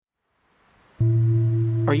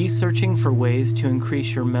Are you searching for ways to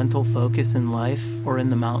increase your mental focus in life or in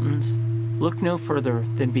the mountains? Look no further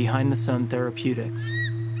than Behind the Sun Therapeutics.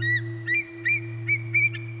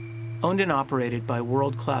 Owned and operated by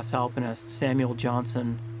world-class alpinist Samuel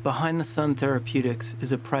Johnson, Behind the Sun Therapeutics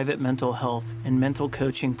is a private mental health and mental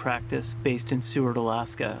coaching practice based in Seward,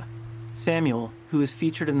 Alaska. Samuel, who is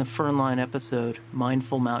featured in the Fernline episode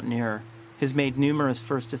Mindful Mountaineer, has made numerous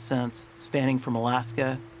first ascents spanning from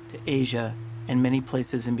Alaska to Asia and many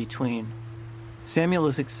places in between. Samuel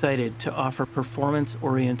is excited to offer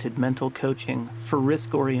performance-oriented mental coaching for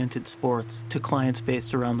risk-oriented sports to clients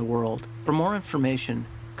based around the world. For more information,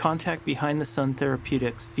 contact Behind the Sun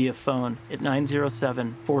Therapeutics via phone at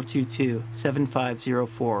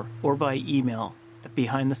 907-422-7504 or by email at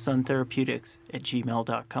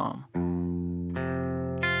behindthesuntherapeutics@gmail.com.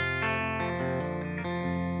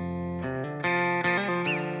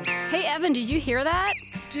 Hey, Evan, did you hear that?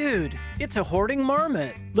 Dude, it's a hoarding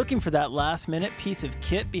marmot. Looking for that last-minute piece of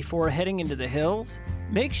kit before heading into the hills?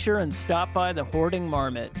 Make sure and stop by the Hoarding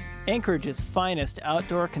Marmot, Anchorage's finest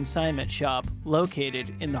outdoor consignment shop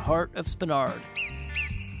located in the heart of Spenard.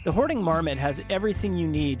 The Hoarding Marmot has everything you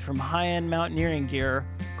need from high-end mountaineering gear,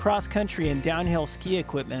 cross-country and downhill ski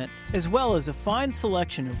equipment, as well as a fine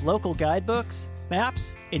selection of local guidebooks,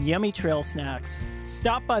 maps, and yummy trail snacks.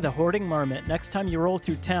 Stop by the Hoarding Marmot next time you roll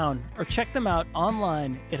through town or check them out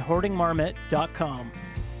online at hoardingmarmot.com.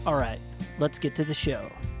 All right, let's get to the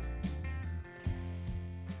show.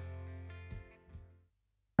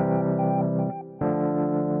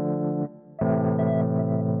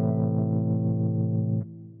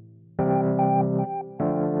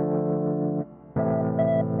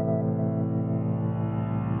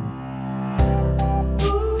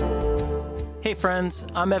 Hey friends,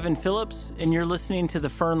 I'm Evan Phillips, and you're listening to The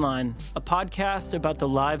Fernline, a podcast about the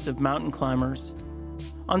lives of mountain climbers.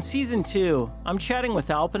 On Season 2, I'm chatting with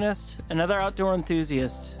alpinists and other outdoor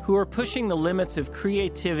enthusiasts who are pushing the limits of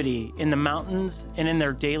creativity in the mountains and in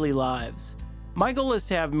their daily lives. My goal is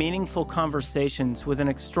to have meaningful conversations with an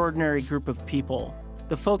extraordinary group of people,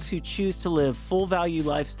 the folks who choose to live full-value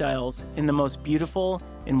lifestyles in the most beautiful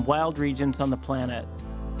and wild regions on the planet.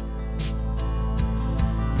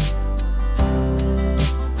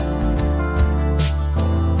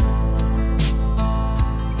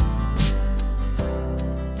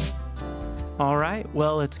 All right,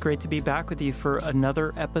 well, it's great to be back with you for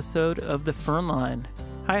another episode of The Fernline.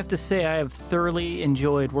 I have to say I have thoroughly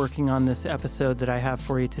enjoyed working on this episode that I have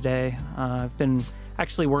for you today. I've been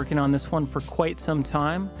actually working on this one for quite some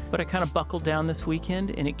time, but I kind of buckled down this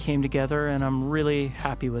weekend and it came together and I'm really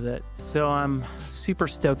happy with it. So I'm super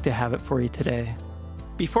stoked to have it for you today.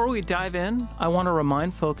 Before we dive in, I want to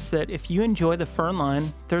remind folks that if you enjoy The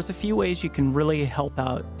Fernline, there's a few ways you can really help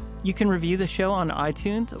out. You can review the show on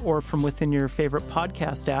iTunes or from within your favorite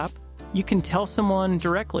podcast app. You can tell someone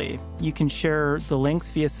directly. You can share the links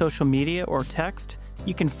via social media or text.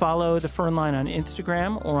 You can follow The Fernline on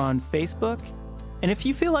Instagram or on Facebook. And if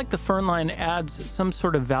you feel like The Fernline adds some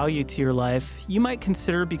sort of value to your life, you might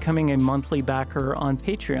consider becoming a monthly backer on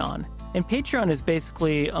Patreon. And Patreon is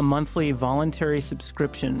basically a monthly voluntary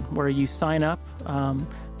subscription where you sign up,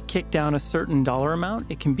 kick down a certain dollar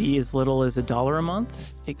amount. It can be as little as $1 a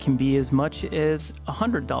month. It can be as much as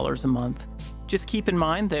 $100 a month. Just keep in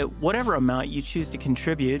mind that whatever amount you choose to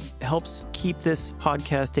contribute helps keep this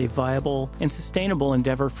podcast a viable and sustainable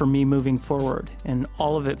endeavor for me moving forward, and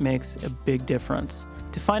all of it makes a big difference.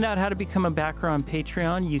 To find out how to become a backer on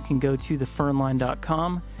Patreon, you can go to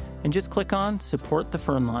thefernline.com and just click on Support the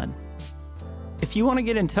Fernline. If you want to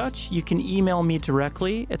get in touch, you can email me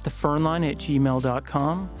directly at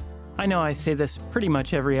thefernline@gmail.com. I know I say this pretty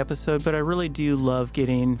much every episode, but I really do love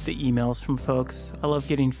getting the emails from folks. I love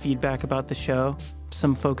getting feedback about the show.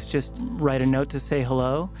 Some folks just write a note to say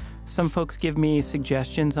hello. Some folks give me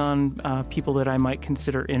suggestions on people that I might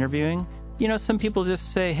consider interviewing. You know, some people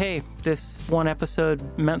just say, hey, this one episode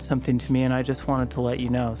meant something to me and I just wanted to let you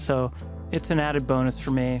know. So it's an added bonus for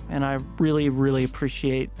me, and I really, really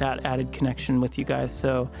appreciate that added connection with you guys.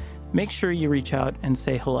 So make sure you reach out and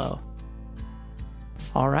say hello.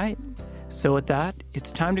 All right, so with that,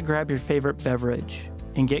 it's time to grab your favorite beverage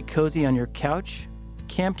and get cozy on your couch,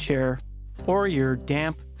 camp chair, or your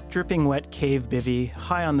damp, dripping wet cave bivvy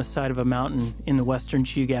high on the side of a mountain in the western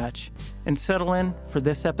Chugach, and settle in for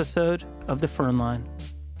this episode of The Fernline.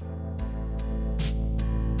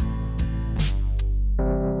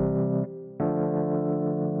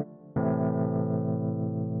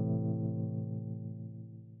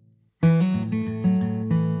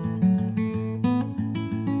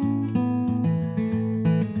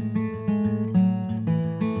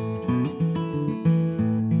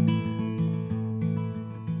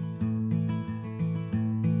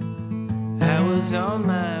 was on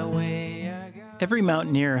my way. Every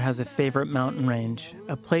mountaineer has a favorite mountain range,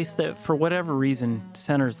 a place that, for whatever reason,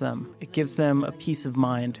 centers them. It gives them a peace of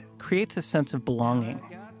mind, creates a sense of belonging.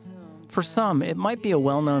 For some, it might be a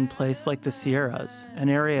well-known place like the Sierras, an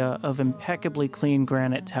area of impeccably clean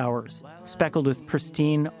granite towers, speckled with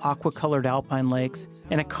pristine, aqua-colored alpine lakes,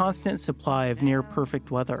 and a constant supply of near-perfect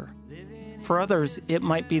weather. For others, it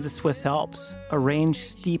might be the Swiss Alps, a range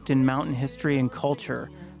steeped in mountain history and culture,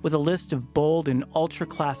 with a list of bold and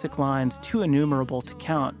ultra-classic lines too innumerable to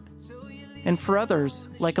count. And for others,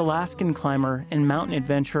 like Alaskan climber and mountain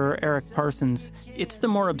adventurer Eric Parsons, it's the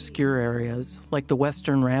more obscure areas, like the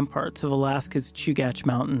western ramparts of Alaska's Chugach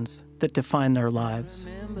Mountains, that define their lives.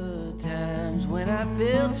 Remember times when I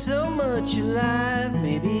felt so much alive.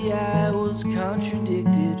 Maybe I was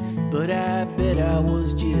contradicted, but I bet I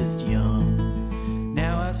was just young.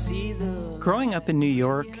 Now I see the... Growing up in New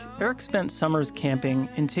York, Eric spent summers camping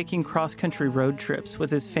and taking cross-country road trips with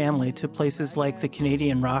his family to places like the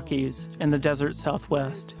Canadian Rockies and the desert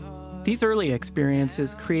Southwest. These early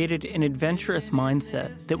experiences created an adventurous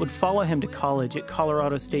mindset that would follow him to college at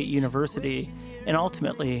Colorado State University and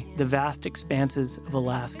ultimately the vast expanses of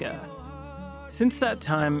Alaska. Since that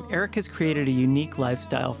time, Eric has created a unique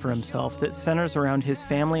lifestyle for himself that centers around his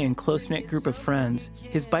family and close-knit group of friends,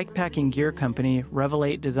 his bikepacking gear company,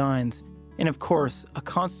 Revelator Designs, and of course, a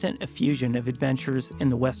constant effusion of adventures in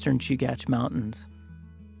the western Chugach Mountains.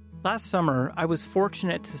 Last summer, I was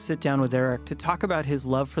fortunate to sit down with Eric to talk about his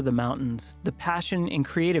love for the mountains, the passion and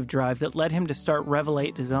creative drive that led him to start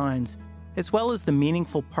Revelator Designs, as well as the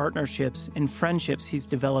meaningful partnerships and friendships he's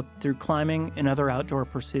developed through climbing and other outdoor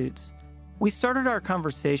pursuits. We started our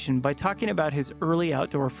conversation by talking about his early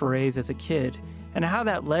outdoor forays as a kid and how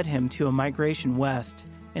that led him to a migration west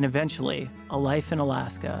and eventually a life in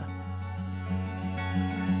Alaska.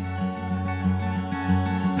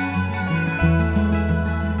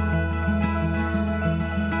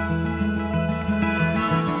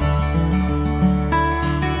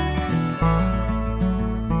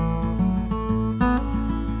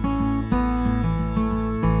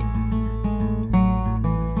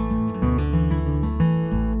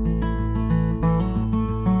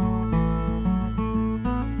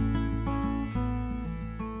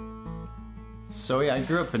 So yeah, I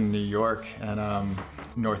grew up in New York and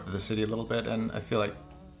north of the city a little bit, and I feel like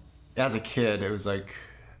as a kid, it was like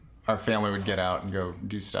our family would get out and go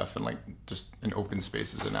do stuff in like just in open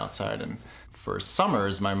spaces and outside. And for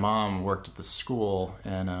summers, my mom worked at the school,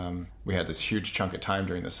 and we had this huge chunk of time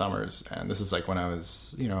during the summers. And this is like when I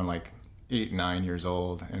was, like 8, 9 years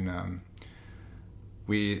old, and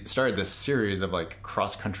we started this series of like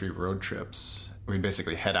cross-country road trips. We'd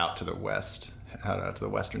basically head out to the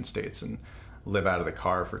western states and live out of the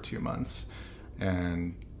car for 2 months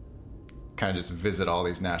and kind of just visit all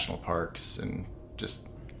these national parks and just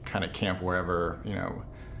kind of camp wherever,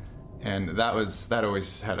 and that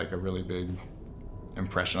always had like a really big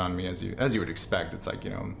impression on me, as you would expect. It's like,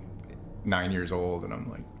 9 years old and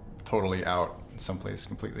I'm like totally out someplace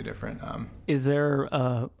completely different. Is there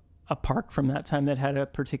a park from that time that had a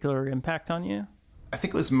particular impact on you? I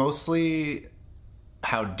think it was mostly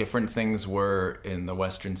how different things were in the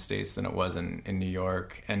western states than it was in New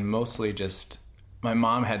York, and mostly just my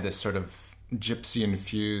mom had this sort of gypsy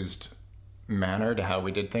infused manner to how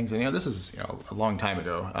we did things. And this was a long time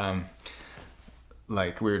ago.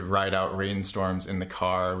 Like we would ride out rainstorms in the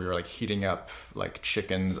car. We were like heating up like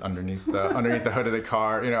chickens underneath the hood of the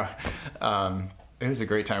car. It was a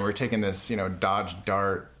great time. We were taking this Dodge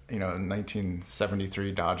Dart,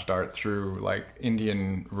 1973 Dodge Dart through like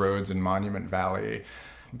Indian roads in Monument Valley,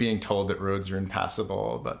 being told that roads are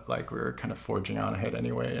impassable, but like we were kind of forging on ahead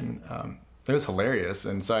anyway. And it was hilarious.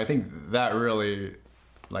 And so I think that really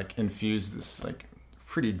like infused this like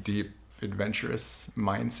pretty deep adventurous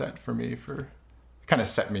mindset for me, kind of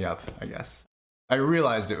set me up, I guess. I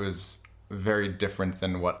realized it was very different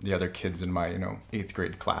than what the other kids in my 8th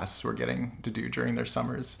grade class were getting to do during their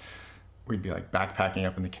summers. We'd be like backpacking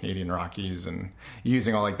up in the Canadian Rockies and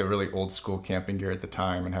using all like the really old school camping gear at the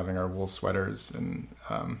time and having our wool sweaters and,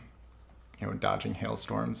 dodging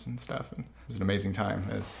hailstorms and stuff. And it was an amazing time.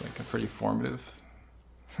 It's like a pretty formative.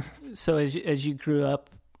 So as you grew up,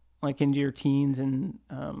 like into your teens and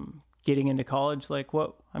getting into college, like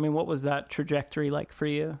what was that trajectory like for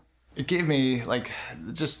you? It gave me like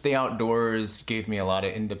just the outdoors gave me a lot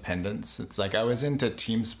of independence. It's like I was into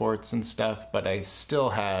team sports and stuff, but I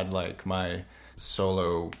still had like my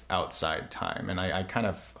solo outside time, and I kind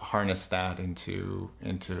of harnessed that into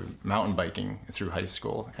mountain biking through high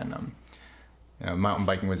school. And mountain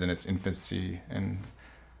biking was in its infancy, and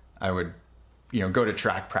I would go to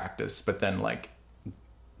track practice, but then like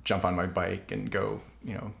jump on my bike and go,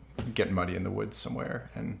 get muddy in the woods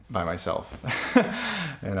somewhere and by myself.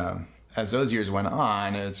 And as those years went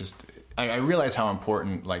on, it's just, I realized how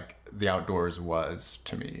important like the outdoors was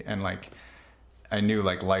to me. And like, I knew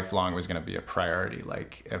like lifelong was going to be a priority.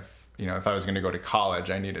 Like if I was going to go to college,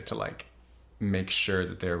 I needed to like make sure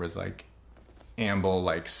that there was like ample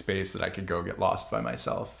like space that I could go get lost by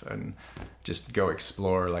myself and just go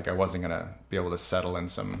explore. Like I wasn't going to be able to settle in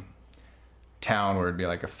some town where it'd be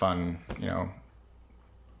like a fun,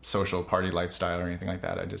 social party lifestyle or anything like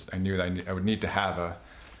that. I knew that I would need to have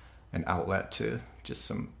an outlet to just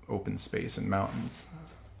some open space and mountains.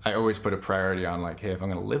 I always put a priority on like, hey, if I'm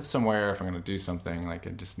going to live somewhere, if I'm going to do something, like I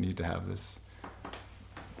just need to have this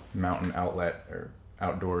mountain outlet or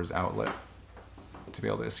outdoors outlet to be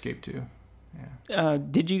able to escape to. Yeah.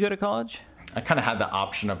 Did you go to college? I kind of had the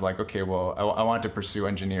option of like, okay, well, I wanted to pursue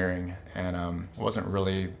engineering, and wasn't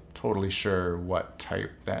really totally sure what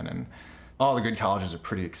type then. And all the good colleges are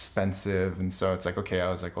pretty expensive. And so it's like, okay, I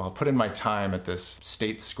was like, well, I'll put in my time at this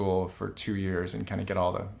state school for 2 years and kind of get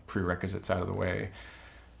all the prerequisites out of the way.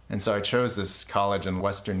 And so I chose this college in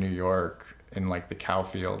Western New York in like the cow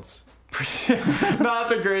fields. Not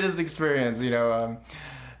the greatest experience, Yeah,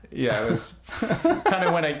 it was kind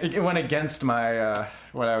of it went against my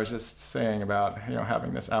what I was just saying about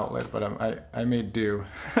having this outlet, but I made do.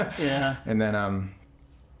 Yeah. And then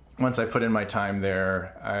once I put in my time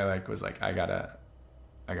there, I was like I gotta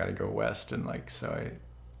go west, and like so I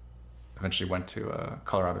eventually went to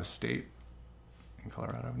Colorado State in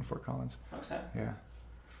Colorado in Fort Collins. Okay. Yeah,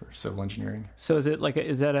 for civil engineering. So is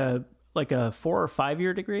that a 4 or 5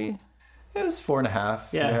 year degree? It was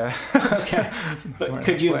 4.5. Yeah. Okay. But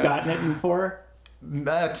could you have gotten it in 4?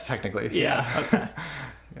 Technically. Yeah. Okay.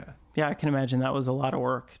 Yeah. Yeah, I can imagine that was a lot of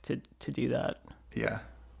work to do that. Yeah.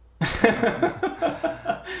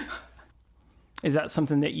 Is that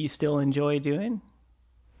something that you still enjoy doing?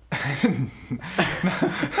 I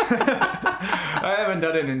haven't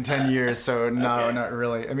done it in 10 years, so no, Okay. Not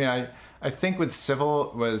really. I mean, I think with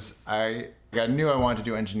civil was I knew I wanted to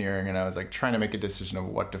do engineering, and I was like trying to make a decision of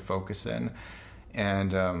what to focus in.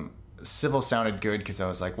 And civil sounded good because I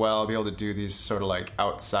was like, well, I'll be able to do these sort of like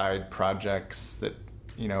outside projects that,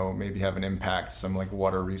 maybe have an impact, some like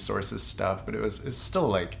water resources stuff. But it's still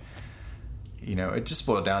like, it just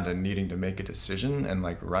boiled down to needing to make a decision and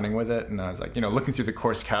like running with it. And I was like, looking through the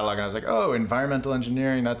course catalog, and I was like, oh, environmental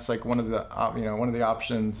engineering, that's like one of the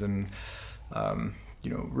options. And,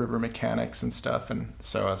 river mechanics and stuff. And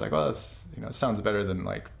so I was like, well, that's, it sounds better than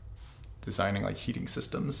like designing like heating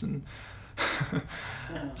systems. And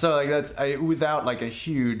so like without like a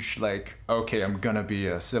huge, like, okay, I'm going to be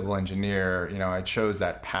a civil engineer, I chose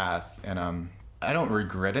that path, and I don't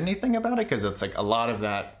regret anything about it, because it's like a lot of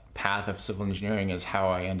that path of civil engineering is how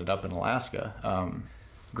I ended up in Alaska.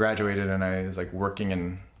 Graduated, and I was like working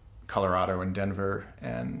in Colorado and Denver,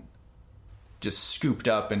 and just scooped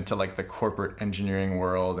up into like the corporate engineering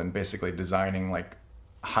world and basically designing like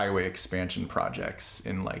highway expansion projects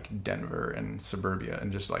in like Denver and suburbia,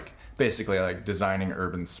 and just like basically like designing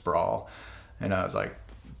urban sprawl. And I was like,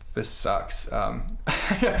 this sucks. I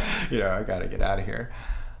gotta get out of here.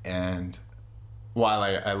 And while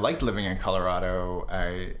I liked living in Colorado,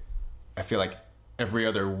 I feel like every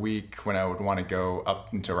other week when I would want to go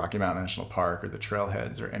up into Rocky Mountain National Park or the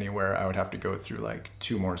trailheads or anywhere, I would have to go through like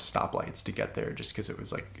 2 more stoplights to get there, just because it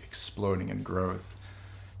was like exploding in growth.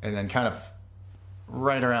 And then kind of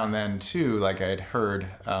right around then too, like I had heard,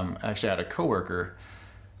 actually I had a coworker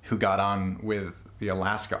who got on with the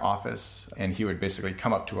Alaska office, and he would basically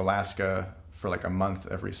come up to Alaska for like a month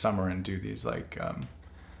every summer and do these like,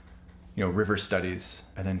 river studies.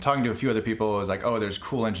 And then talking to a few other people, it was like, oh, there's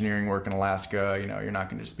cool engineering work in Alaska. You're not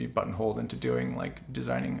going to just be buttonholed into doing like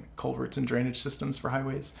designing culverts and drainage systems for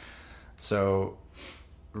highways. So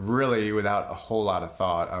really without a whole lot of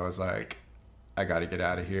thought, I was like, I got to get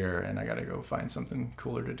out of here, and I got to go find something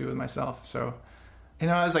cooler to do with myself. So,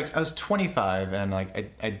 I was 25, and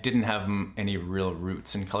like, I didn't have any real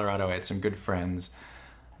roots in Colorado. I had some good friends,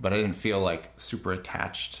 but I didn't feel like super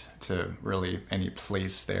attached to really any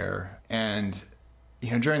place there. And,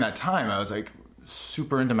 during that time, I was like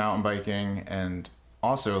super into mountain biking, and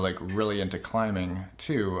also like really into climbing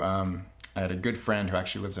too. I had a good friend who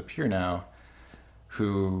actually lives up here now,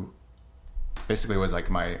 who basically was like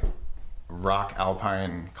my rock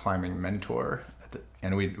alpine climbing mentor.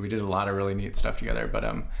 And we did a lot of really neat stuff together. But,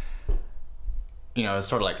 it's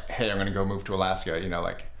sort of like, hey, I'm going to go move to Alaska,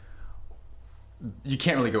 like, you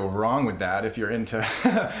can't really go wrong with that if you're into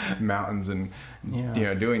mountains and,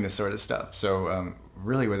 doing this sort of stuff. So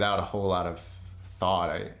really without a whole lot of thought,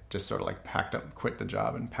 I just sort of like quit the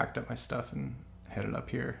job and packed up my stuff and headed up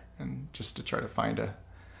here, and just to try to find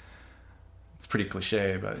it's pretty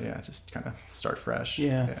cliche, but yeah, just kind of start fresh.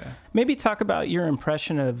 Yeah. Maybe talk about your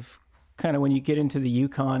impression of kind of when you get into the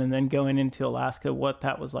Yukon and then going into Alaska, what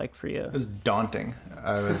that was like for you. It was daunting.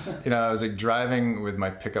 I was, I was like driving with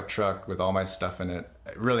my pickup truck with all my stuff in it.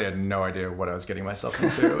 I really had no idea what I was getting myself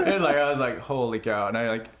into. And I was like, holy cow.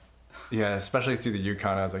 And especially through the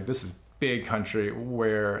Yukon, I was like, this is big country.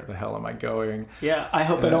 Where the hell am I going? Yeah, I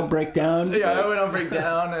hope I don't break down. Yeah, I hope I don't break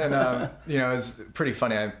down. And, it was pretty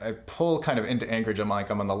funny. I pull kind of into Anchorage. I'm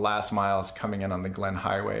on the last miles coming in on the Glen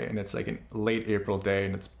Highway, and it's like a late April day,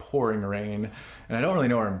 and it's pouring rain. And I don't really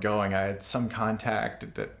know where I'm going. I had some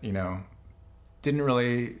contact that, didn't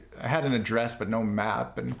really... I had an address, but no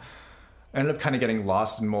map. And I ended up kind of getting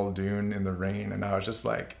lost in Muldoon in the rain, and I was just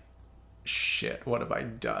like, shit, what have I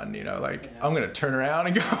done? I'm gonna turn around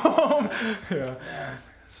and go home.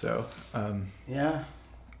 So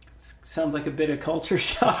sounds like a bit of culture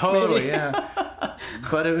shock. Totally. Yeah.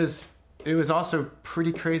 But it was also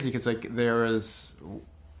pretty crazy because there was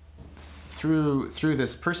through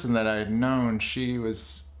this person that I had known, she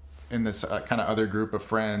was in this kind of other group of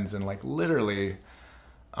friends, and literally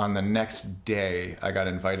on the next day I got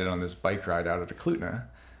invited on this bike ride out at Eklutna.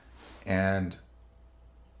 And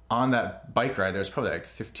on that bike ride, there's probably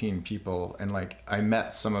 15 people, and I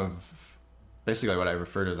met some of basically what I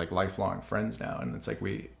refer to as lifelong friends now. And it's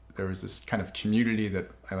there was this kind of community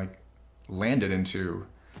that I landed into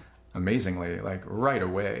amazingly right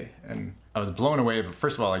away. And I was blown away, but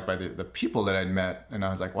first of all, by the people that I'd met, and I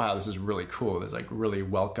was like, wow, this is really cool. There's really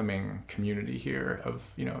welcoming community here of,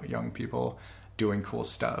 young people doing cool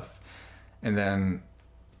stuff. And then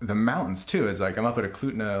the mountains too is I'm up at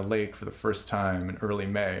Eklutna Lake for the first time in early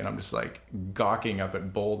May, and I'm just gawking up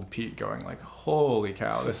at Bold Peak going holy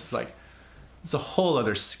cow, this is it's a whole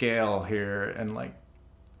other scale here. And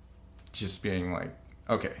just being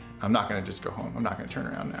okay, I'm not gonna just go home, I'm not gonna turn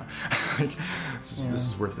around now. This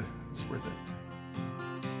is worth it. It's worth it.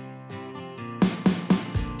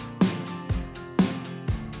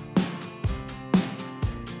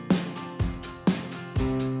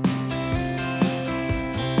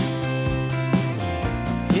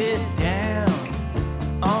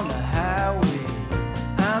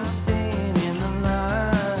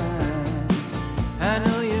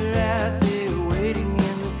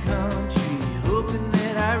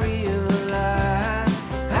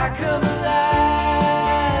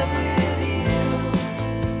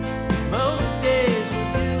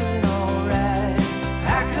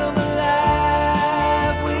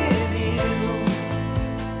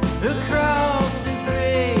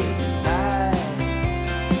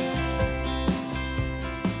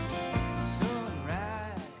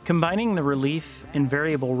 Combining the relief and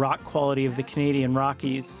variable rock quality of the Canadian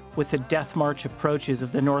Rockies with the death march approaches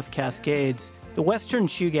of the North Cascades, the Western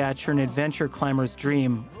Chugach are an adventure climber's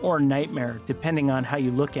dream, or nightmare, depending on how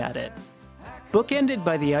you look at it. Bookended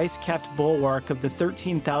by the ice-capped bulwark of the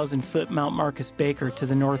 13,000-foot Mount Marcus Baker to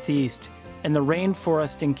the northeast and the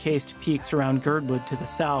rainforest-encased peaks around Girdwood to the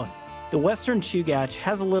south, the Western Chugach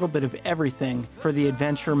has a little bit of everything for the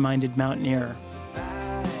adventure-minded mountaineer.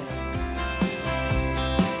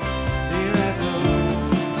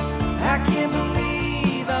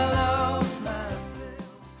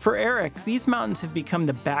 For Eric, these mountains have become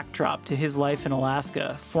the backdrop to his life in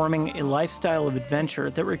Alaska, forming a lifestyle of adventure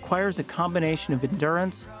that requires a combination of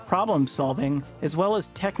endurance, problem solving, as well as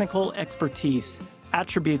technical expertise,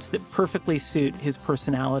 attributes that perfectly suit his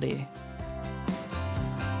personality.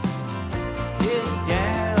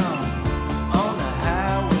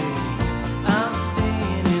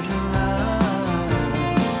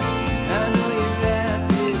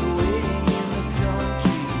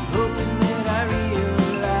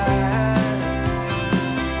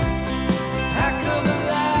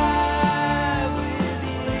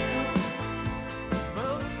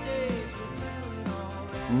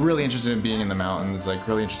 Really interested in being in the mountains,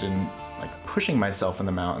 really interested in pushing myself in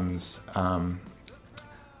the mountains.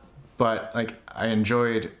 But I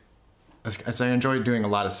enjoyed doing a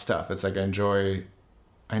lot of stuff. It's I enjoy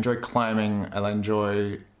climbing, I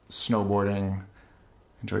enjoy snowboarding, I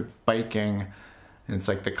enjoy biking, and it's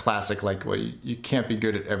the classic well, you can't be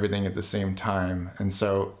good at everything at the same time. And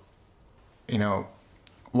so,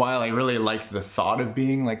 while I really liked the thought of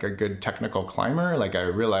being a good technical climber, I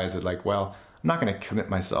realized that well, I'm not going to commit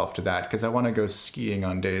myself to that because I want to go skiing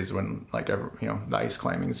on days when the ice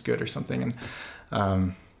climbing is good or something.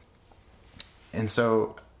 And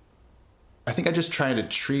so I think I just try to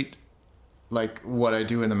treat what I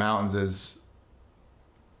do in the mountains as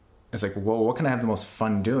whoa, what can I have the most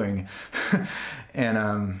fun doing?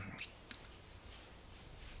 And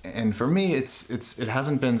And for me, it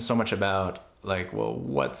hasn't been so much about like, well,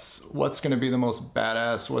 what's going to be the most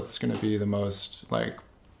badass? What's going to be the most like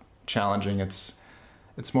challenging? It's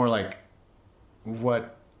more like really,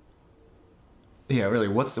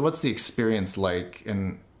 what's the experience like,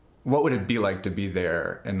 and what would it be like to be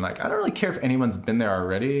there? And like, I don't really care if anyone's been there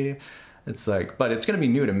already. It's like, but it's going to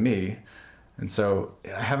be new to me. And so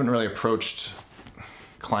I haven't really approached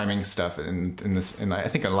climbing stuff in I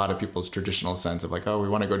think a lot of people's traditional sense of like, oh, we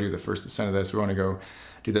want to go do the first ascent of this, we want to go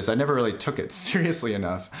do this. I never really took it seriously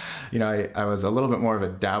enough. You know, I was a little bit more of a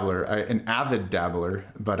dabbler, an avid dabbler,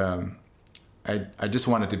 but I just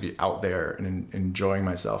wanted to be out there and enjoying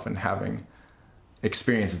myself and having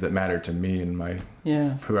experiences that mattered to me and my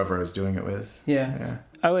whoever I was doing it with. Yeah.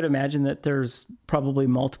 I would imagine that there's probably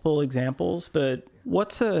multiple examples, but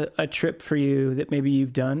what's a trip for you that maybe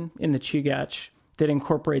you've done in the Chugach that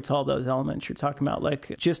incorporates all those elements you're talking about,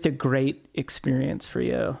 like just a great experience for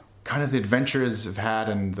you? Kind of the adventures I've had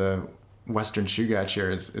in the Western Chugach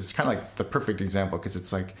here is kind of like the perfect example, because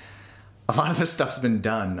it's like a lot of this stuff's been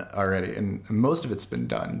done already, and most of it's been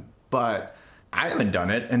done, but I haven't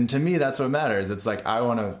done it, and to me that's what matters. It's like I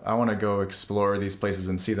want to go explore these places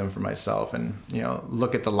and see them for myself, and you know,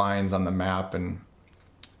 look at the lines on the map. And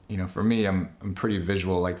you know, for me, I'm pretty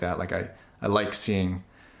visual like that. Like I like seeing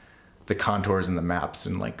the contours and the maps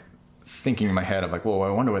and like thinking in my head of like, whoa, I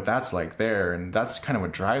wonder what that's like there. And that's kind of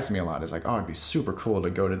what drives me a lot, is like, oh, it'd be super cool to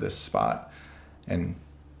go to this spot and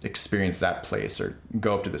experience that place, or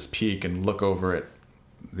go up to this peak and look over at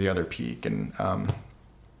the other peak. And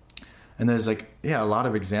there's like, a lot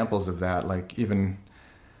of examples of that. Like even,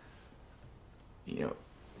 you know,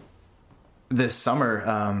 this summer,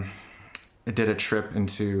 I did a trip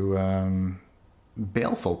into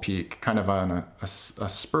Baleful Peak, kind of on a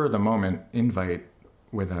spur of the moment invite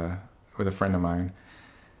with a friend of mine.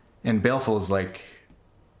 And Baleful's like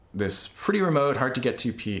this pretty remote, hard to get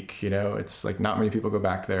to peak. You know, it's like not many people go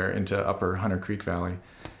back there into Upper Hunter Creek Valley.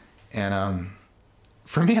 And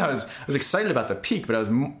for me, I was excited about the peak, but I was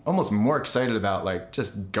almost more excited about like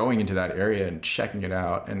just going into that area and checking it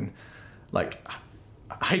out and like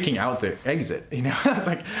hiking out the exit. You know, I was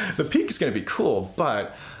like, the peak is going to be cool,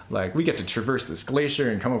 but like we get to traverse this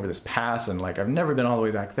glacier and come over this pass, and like I've never been all the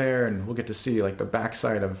way back there, and we'll get to see like the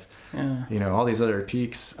backside of you know, all these other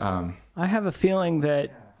peaks. I have a feeling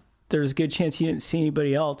that there's a good chance you didn't see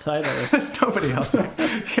anybody else either. There's nobody else.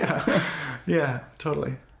 Yeah,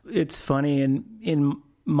 totally. It's funny, and in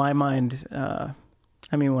my mind, I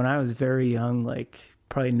mean, when I was very young, like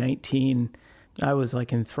probably 19, I was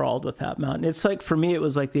like enthralled with that mountain. It's like, for me, it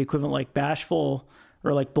was like the equivalent, like Bashful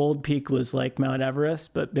or like Bold Peak was like Mount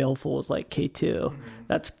Everest, but Baleful was like K2. Mm-hmm.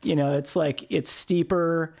 That's, you know, it's like, it's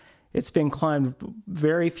steeper. It's been climbed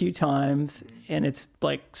very few times, and it's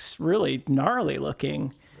like really gnarly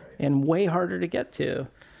looking and way harder to get to.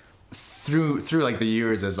 Through like the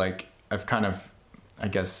years, as like I've kind of, I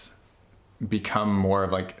guess, become more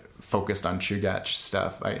of like focused on Chugach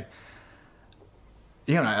stuff. I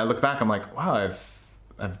look back, I'm like, wow,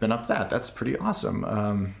 I've been up that. That's pretty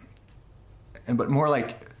awesome. But more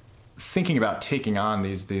like thinking about taking on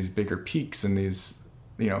these bigger peaks and these,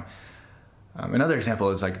 you know. Another example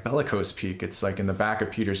is like Bellicose Peak. It's like in the back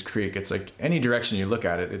of Peters Creek. It's like any direction you look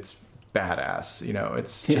at it, it's badass. You know,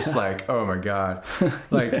 it's just like, oh my God.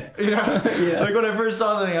 Like, you know, like when I first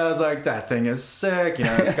saw the thing, I was like, that thing is sick. You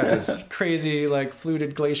know, it's got this crazy like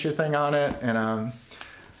fluted glacier thing on it. And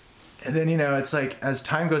then, you know, it's like as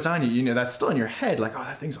time goes on, you know, that's still in your head. Like, oh,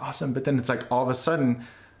 that thing's awesome. But then it's like all of a sudden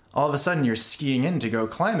you're skiing in to go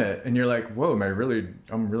climb it, and you're like, whoa, I'm really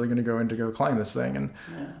going to go in to go climb this thing. And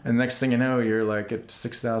and next thing you know, you're like at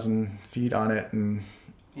 6,000 feet on it, and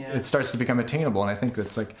it starts to become attainable. And I think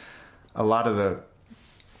that's like a lot of the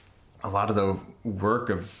work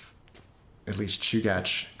of at least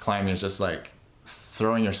Chugach climbing is just like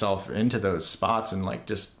throwing yourself into those spots and like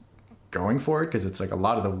just going for it, because it's like a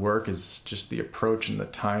lot of the work is just the approach and the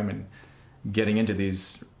time and getting into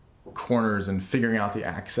these corners and figuring out the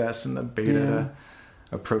access and the beta to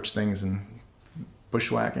approach things and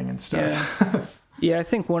bushwhacking and stuff. Yeah, I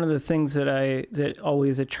think one of the things that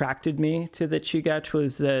always attracted me to the Chugach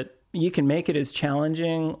was that you can make it as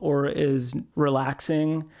challenging or as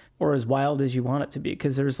relaxing or as wild as you want it to be,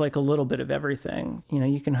 because there's like a little bit of everything. You know,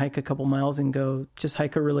 you can hike a couple miles and go just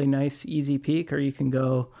hike a really nice, easy peak, or you can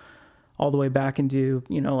go all the way back and do,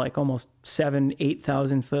 you know, like almost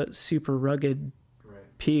 8,000 foot super rugged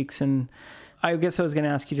peaks. And I guess I was going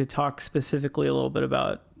to ask you to talk specifically a little bit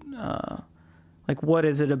about like what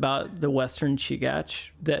is it about the Western Chugach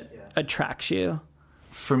that attracts you?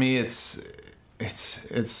 For me, it's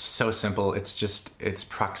it's so simple. It's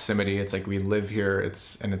proximity. It's like we live here.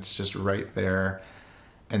 It's just right there.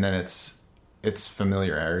 And then it's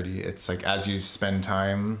familiarity. It's like as you spend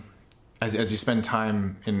time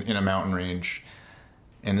in a mountain range,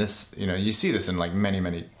 and this, you see this in like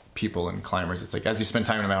many people and climbers. It's like as you spend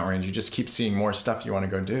time in a mountain range, you just keep seeing more stuff you want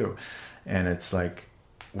to go do. And it's like,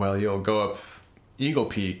 well, you'll go up Eagle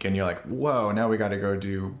Peak and you're like, whoa, now we got to go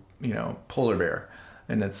do, Polar Bear.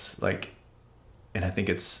 And it's like, and I think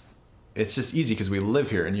it's just easy because we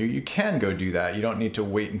live here, and you can go do that. You don't need to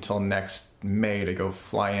wait until next May to go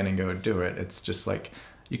fly in and go do it. It's just like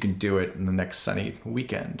you can do it in the next sunny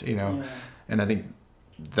weekend, Yeah. And I think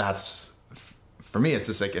that's, for me, it's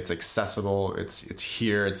just like it's accessible. It's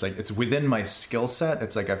here. It's like it's within my skill set.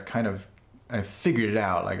 It's like I've figured it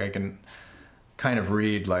out. Like I can kind of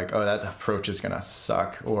read like, oh, that approach is gonna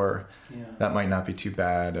suck, or that might not be too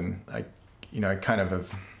bad, and I kind of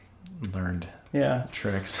have learned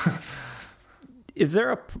tricks. Is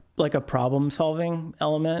there a problem-solving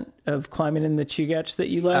element of climbing in the Chugach that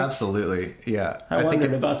you like? Absolutely, yeah. I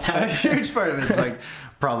wondered about that. A huge part of it is like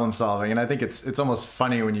problem-solving, and I think it's almost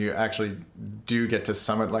funny when you actually do get to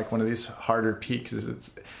summit like one of these harder peaks.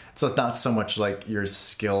 It's not so much like your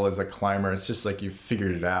skill as a climber. It's just like you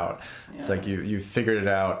figured it out. Yeah. It's like you figured it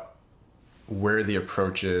out where the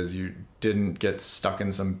approach is. You didn't get stuck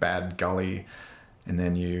in some bad gully, and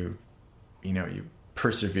then you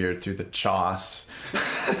persevered through the choss.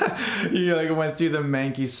 You like went through the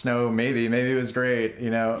manky snow. Maybe it was great,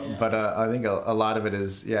 But I think a lot of it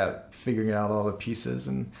is figuring out all the pieces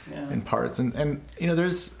and parts, and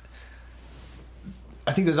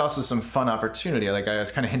I think there's also some fun opportunity. Like I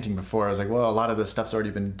was kind of hinting before, I was like, well, a lot of this stuff's already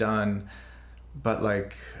been done. But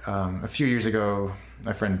like a few years ago,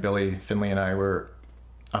 my friend Billy Finley and I were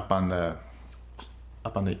up on the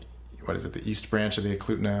what is it, the east branch of the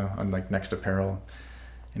Eklutna, on like next to Peril,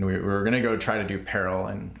 and we were gonna go try to do Peril,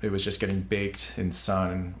 and it was just getting baked in sun,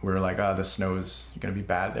 and we were like, the snow's gonna be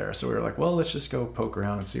bad there. So we were like, well, let's just go poke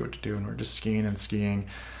around and see what to do, and we're just skiing. And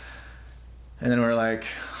then we're like,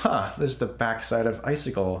 this is the backside of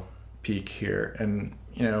Icicle Peak here. And,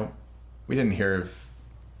 we didn't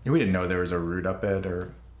know there was a route up it,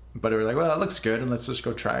 but we were like, well, it looks good, and let's just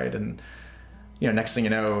go try it. And, next thing you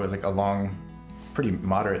know, it was like a long, pretty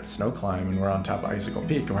moderate snow climb, and we're on top of Icicle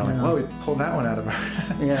Peak. And we're like, well, we pulled that one out of our,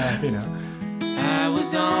 I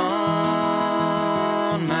was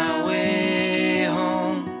on my way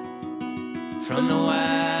home from the wide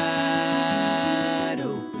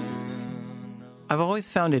open. I've always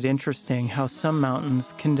found it interesting how some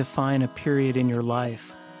mountains can define a period in your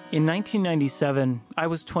life. In 1997, I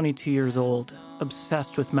was 22 years old,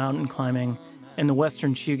 obsessed with mountain climbing, and the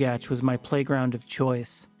Western Chugach was my playground of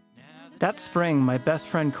choice. That spring, my best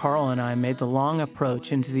friend Carl and I made the long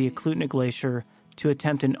approach into the Eklutna Glacier to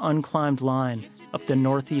attempt an unclimbed line up the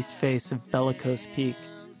northeast face of Bellicose Peak,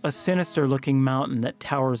 a sinister-looking mountain that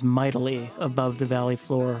towers mightily above the valley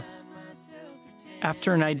floor.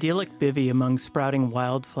 After an idyllic bivvy among sprouting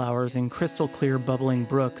wildflowers and crystal-clear bubbling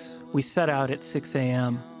brooks, we set out at 6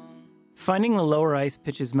 a.m. Finding the lower ice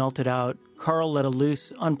pitches melted out, Carl led a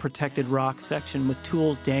loose, unprotected rock section with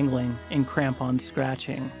tools dangling and crampons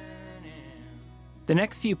scratching. The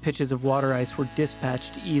next few pitches of water ice were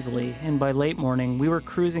dispatched easily, and by late morning, we were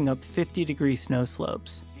cruising up 50-degree snow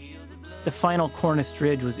slopes. The final Cornice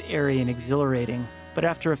Ridge was airy and exhilarating, but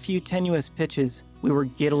after a few tenuous pitches, we were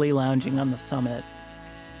giddily lounging on the summit.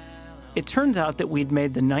 It turns out that we'd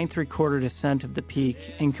made the 9 3/4 descent of the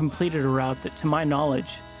peak and completed a route that, to my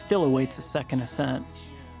knowledge, still awaits a second ascent.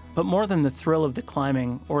 But more than the thrill of the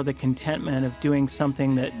climbing or the contentment of doing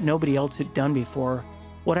something that nobody else had done before,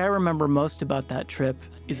 what I remember most about that trip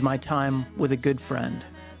is my time with a good friend,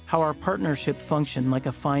 how our partnership functioned like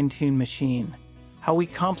a fine-tuned machine, how we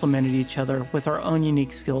complemented each other with our own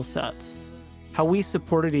unique skill sets, how we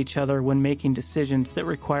supported each other when making decisions that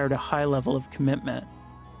required a high level of commitment.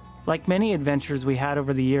 Like many adventures we had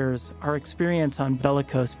over the years, our experience on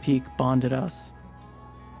Bellicose Peak bonded us.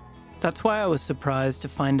 That's why I was surprised to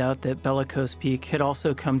find out that Bellicose Peak had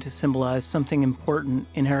also come to symbolize something important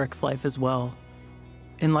in Eric's life as well.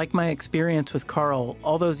 And like my experience with Carl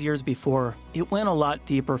all those years before, it went a lot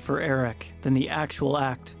deeper for Eric than the actual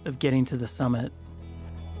act of getting to the summit.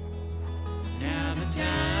 Now the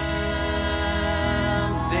time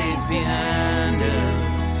fades behind us.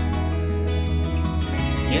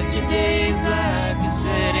 Yesterday's like a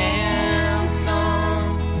setting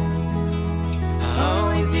sun. I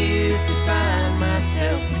always used to find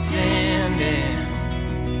myself pretending.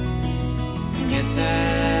 I guess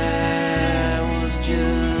I was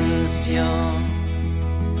just young.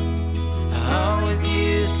 I always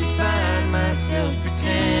used to find find myself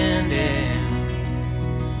pretending.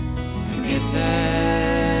 I guess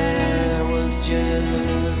I was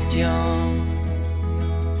just young.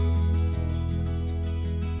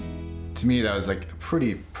 To me, that was like a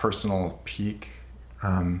pretty personal peak.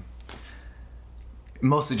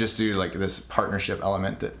 Mostly just due to like this partnership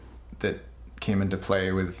element that came into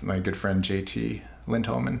play with my good friend JT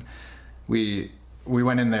Lindholm, and we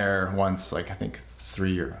went in there once, like I think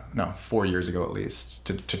 4 years ago at least,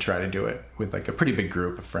 to try to do it with like a pretty big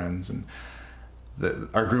group of friends, and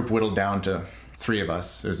our group whittled down to 3 of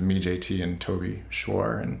us. It was me, JT, and Toby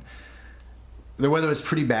Schwar, and the weather was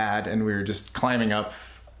pretty bad, and we were just climbing up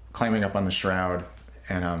on the shroud,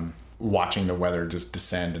 and watching the weather just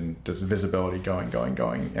descend and just visibility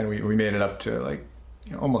going, and we made it up to like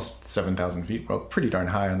almost 7,000 feet, well, pretty darn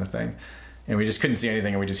high on the thing, and we just couldn't see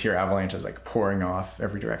anything, and we just hear avalanches like pouring off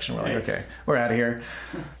every direction. We're like, okay, we're out of here,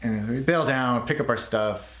 and we bail down, pick up our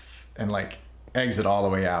stuff, and like exit all the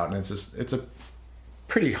way out, and it's a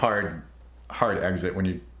pretty hard exit when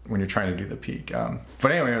you're trying to do the peak.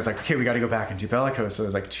 But anyway, I was like, okay, we got to go back and do Bellicose. So it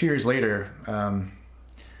was like 2 years later.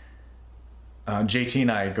 JT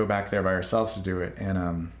and I go back there by ourselves to do it,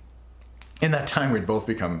 and in that time we'd both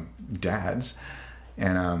become dads,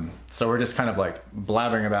 and so we're just kind of like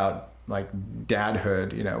blabbering about like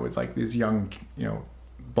dadhood, with like these young,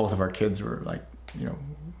 both of our kids were like,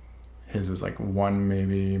 his was like 1,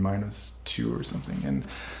 maybe minus 2 or something,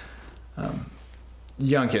 and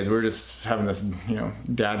young kids. We were just having this,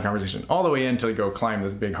 dad conversation all the way in to go climb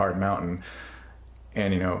this big hard mountain,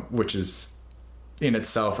 and which is in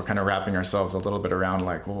itself, we're kind of wrapping ourselves a little bit around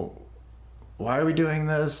like, well, why are we doing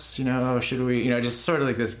this? Should we, just sort of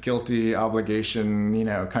like this guilty obligation,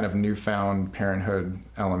 kind of newfound parenthood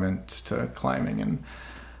element to climbing.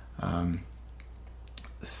 And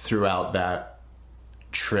throughout that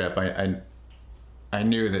trip, I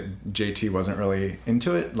knew that JT wasn't really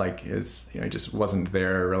into it. Like he just wasn't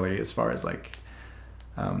there really as far as like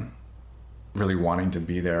really wanting to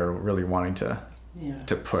be there, really wanting to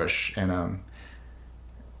push. And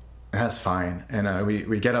that's fine. And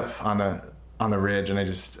we get up on the ridge, and I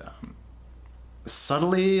just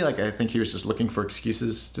subtly, like I think he was just looking for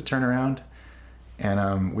excuses to turn around.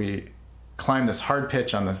 And we climb this hard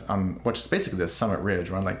pitch on which is basically this summit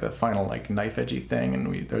ridge. We're on like the final like knife edgy thing,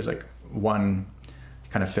 and there's like one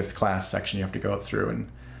kind of 5th class section you have to go up through, and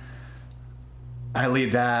I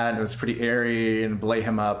lead that, and it was pretty airy, and belay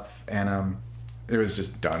him up, and it was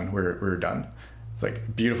just done. We were done. It's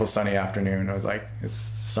like beautiful sunny afternoon. It was like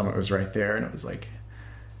summit was right there, and it was like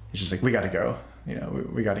he's just like, we got to go.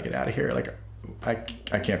 We got to get out of here. Like I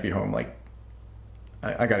can't be home. Like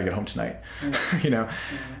I got to get home tonight.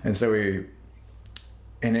 And so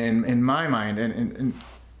in my mind, and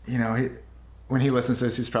when he listens to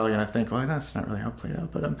this, he's probably going to think, well, that's not really how it played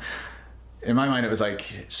out. But in my mind, it was like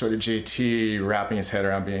sort of JT wrapping his head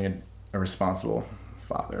around being a responsible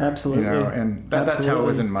father. Absolutely. And that's how it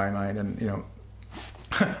was in my mind. And,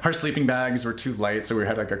 our sleeping bags were too light, so we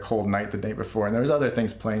had like a cold night the day before, and there was other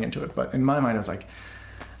things playing into it. But in my mind, I was like,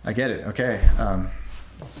 I get it. Okay.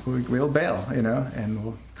 We'll bail, and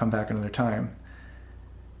we'll come back another time.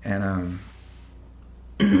 And,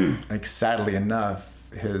 like, sadly enough,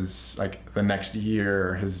 the next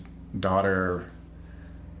year, his daughter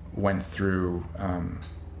went through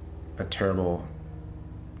a terrible,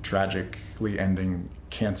 tragically ending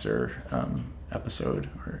cancer episode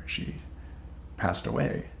where she passed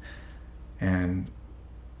away. And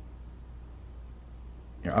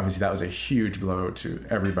obviously that was a huge blow to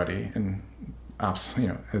everybody, and as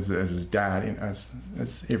his dad,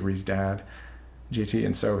 as Avery's dad, JT.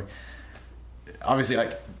 And so obviously,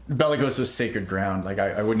 like, Bellicose was sacred ground. Like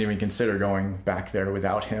I wouldn't even consider going back there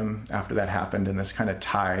without him after that happened, and this kind of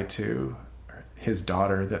tie to his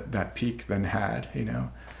daughter that peak then had,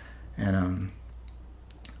 and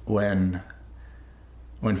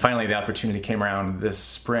when finally the opportunity came around this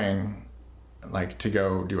spring, like to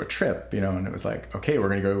go do a trip, and it was like, okay, we're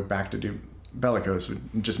going to go back to do Bellicose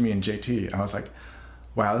with just me and JT. I was like,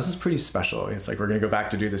 wow, this is pretty special. It's like, we're going to go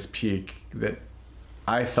back to do this peak that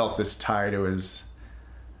I felt this tie to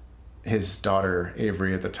his daughter,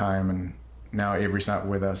 Avery, at the time. And now Avery's not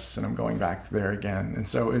with us, and I'm going back there again. And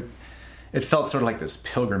so it felt sort of like this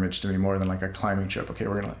pilgrimage to me more than like a climbing trip. Okay,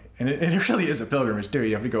 we're going to, and it really is a pilgrimage too.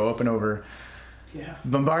 You have to go up and over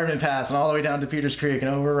Bombardment Pass and all the way down to Peters Creek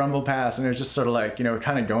and over Rumble Pass, and it was just sort of like,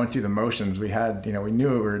 kind of going through the motions. We had, we knew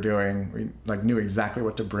what we were doing. We like knew exactly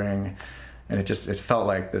what to bring, and it felt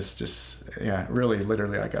like this really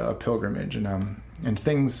literally like a pilgrimage, and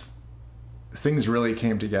things really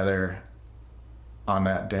came together on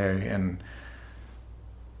that day. And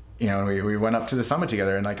you know, we went up to the summit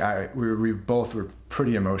together, and like we both were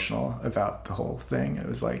pretty emotional about the whole thing. It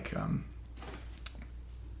was like,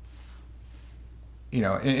 you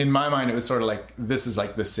know, in my mind, it was sort of like, this is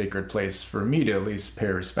like the sacred place for me to at least pay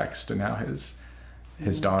respects to now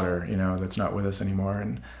his daughter, you know, that's not with us anymore.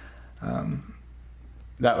 And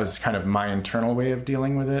that was kind of my internal way of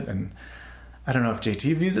dealing with it. And I don't know if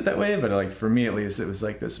JT views it that way, but like for me at least, it was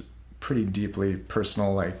like this pretty deeply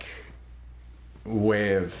personal, like,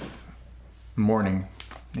 way of mourning.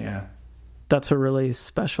 Yeah. That's a really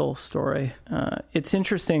special story. It's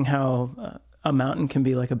interesting how a mountain can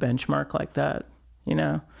be like a benchmark like that, you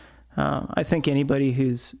know? I think anybody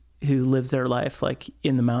who lives their life like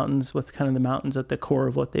in the mountains, with kind of the mountains at the core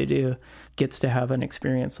of what they do, gets to have an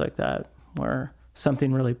experience like that where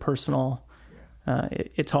something really personal,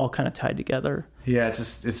 it's all kind of tied together. Yeah,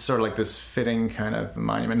 it's sort of like this fitting kind of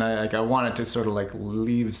monument. I wanted to sort of like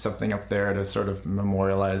leave something up there to sort of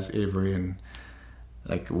memorialize Avery. And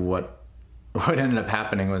like what ended up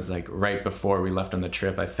happening was, like, right before we left on the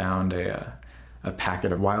trip, I found a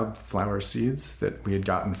packet of wildflower seeds that we had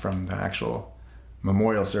gotten from the actual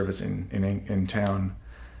memorial service in town.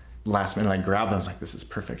 Last minute, I grabbed them. I was like, this is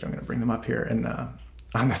perfect. I'm going to bring them up here. And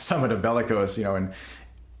on the summit of Bellicose, you know, in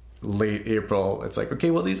late April, it's like,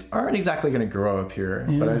 okay, well, these aren't exactly going to grow up here,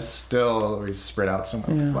 but we spread out some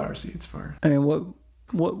flower seeds for. I mean,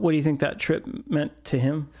 what do you think that trip meant to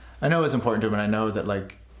him? I know it was important to him, and I know that,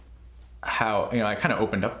 like, how, you know, I kind of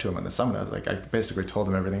opened up to him on the summit. I was like, I basically told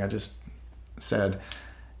him everything I just said,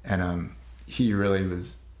 and he really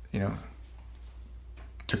was, you know,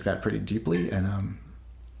 took that pretty deeply. And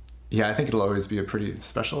yeah, I think it'll always be a pretty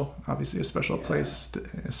special, obviously a special place,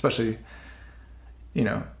 especially, you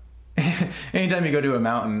know, anytime you go to a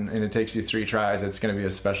mountain and it takes you 3 tries, it's going to be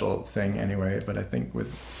a special thing anyway. But I think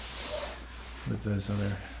with those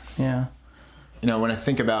other, you know, when I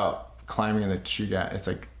think about climbing in the Chugach, it's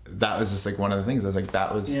like, that was just like one of the things. I was like,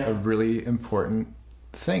 that was a really important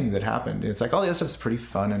thing that happened. It's like all the other stuff's pretty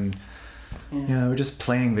fun, and you know, we're just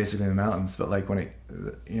playing basically in the mountains. But like when it,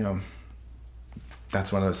 you know,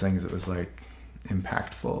 that's one of those things that was like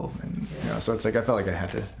impactful, and you know, so it's like I felt like I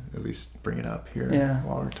had to at least bring it up here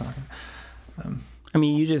while we're talking. I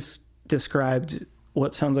mean, you just described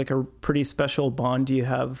what sounds like a pretty special bond you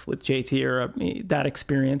have with JT, or that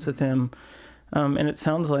experience with him, and it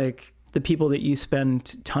sounds like the people that you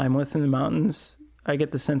spend time with in the mountains, I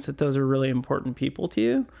get the sense that those are really important people to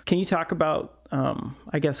you. Can you talk about,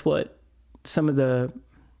 I guess, what some of the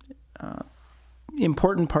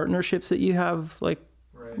important partnerships that you have, like,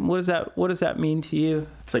 right. What does that mean to you?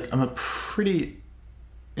 It's like, I'm a pretty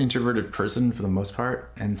introverted person for the most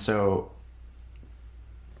part. And so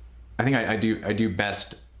I think I do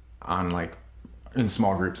best on, like, in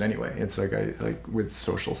small groups anyway. It's like, I like with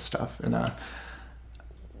social stuff. And,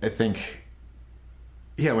 I think,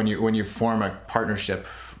 yeah, when you form a partnership,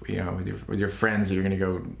 you know, with your friends, you're going to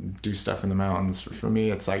go do stuff in the mountains. For me,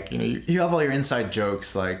 it's like, you know, you have all your inside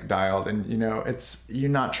jokes like dialed, and you know, you're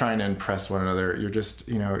not trying to impress one another. You're just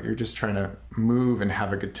trying to move and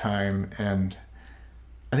have a good time. And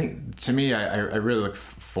I think, to me, I really look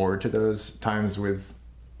forward to those times with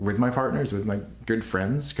my partners, with my good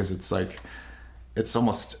friends, because it's like, it's kind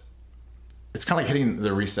of like hitting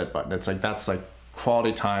the reset button. It's like, that's like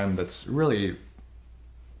quality time that's really,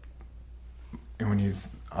 and when you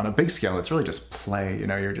on a big scale, it's really just play, you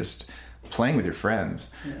know, you're just playing with your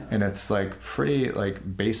friends. And it's like pretty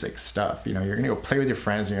like basic stuff, you know, you're gonna go play with your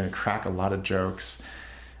friends, you're gonna crack a lot of jokes,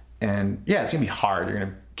 and yeah, it's gonna be hard, you're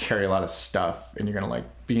gonna carry a lot of stuff, and you're gonna like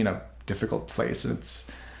be in a difficult place, and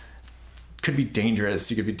could be dangerous,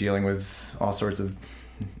 you could be dealing with all sorts of,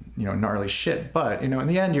 you know, gnarly shit, but you know, in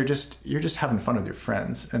the end, you're just having fun with your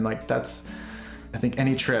friends. And like, that's, I think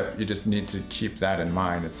any trip, you just need to keep that in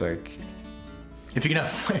mind. It's like, if you can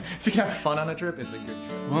have fun on a trip, it's a good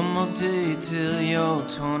trip. One more day till you're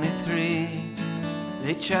 23.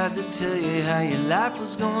 They tried to tell you how your life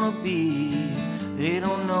was gonna be. They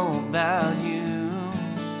don't know about you.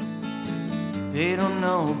 They don't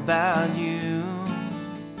know about you.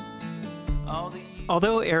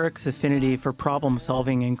 Although Eric's affinity for problem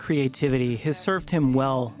solving and creativity has served him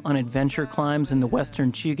well on adventure climbs in the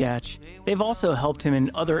Western Chugach, they've also helped him in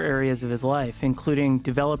other areas of his life, including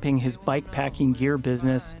developing his bikepacking gear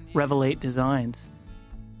business, Revelator Designs.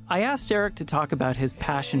 I asked Eric to talk about his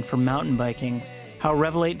passion for mountain biking, how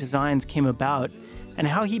Revelator Designs came about, and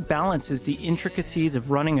how he balances the intricacies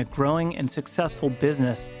of running a growing and successful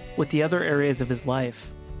business with the other areas of his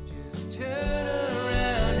life. Just turn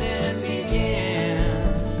around and begin.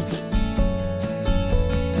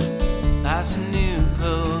 Buy some new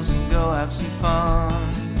clothes and go have some fun.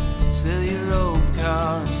 Sell your old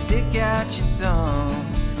car and stick out your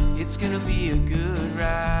thumb. It's gonna be a good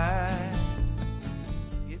ride.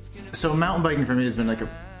 So mountain biking for me has been like a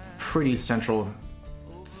pretty central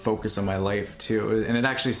focus of my life too, and it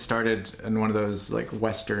actually started in one of those like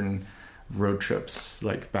Western road trips,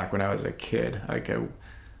 like back when I was a kid. Like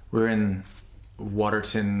we're in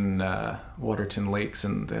Waterton Lakes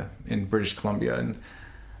in British Columbia, and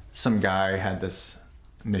some guy had this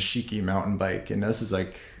Nishiki mountain bike, and this is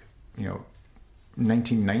like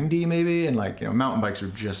 1990 maybe, and like mountain bikes were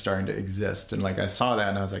just starting to exist, and like I saw that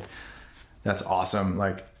and I was like, that's awesome,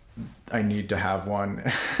 like I need to have one.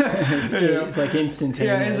 It's like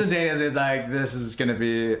instantaneous. Yeah, instantaneous. It's like, this is going to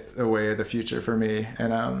be the way of the future for me.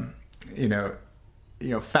 And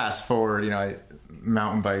fast forward, I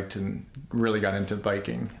mountain biked and really got into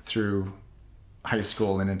biking through high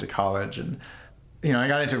school and into college, and I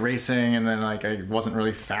got into racing, and then like I wasn't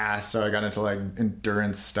really fast, so I got into like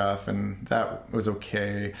endurance stuff, and that was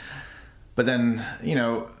okay. But then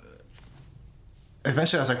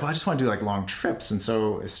eventually I was like, well, I just want to do like long trips. And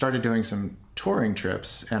so I started doing some touring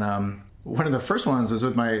trips. And one of the first ones was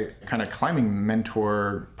with my kind of climbing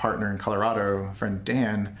mentor partner in Colorado, friend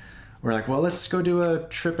Dan. We're like, well, let's go do a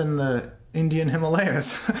trip in the Indian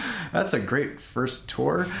Himalayas. That's a great first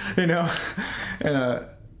tour,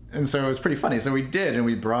 And so it was pretty funny. So we did, and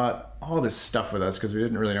we brought all this stuff with us because we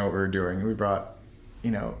didn't really know what we were doing. We brought,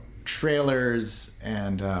 trailers,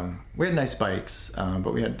 and we had nice bikes,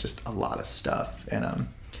 but we had just a lot of stuff, and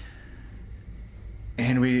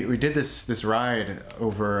we did this ride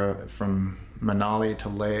over from Manali to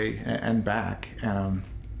Leh and back, and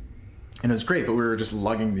it was great. But we were just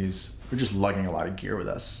lugging a lot of gear with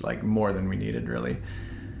us, like more than we needed really.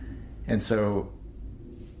 And so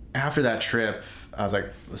after that trip, I was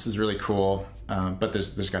like, this is really cool, but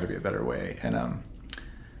there's got to be a better way. And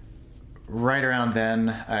right around then,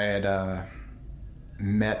 I had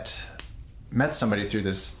met somebody through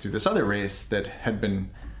this other race that had been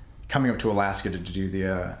coming up to Alaska to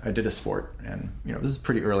do I did a sport, and this is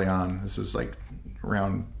pretty early on. This was like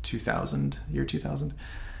around 2000.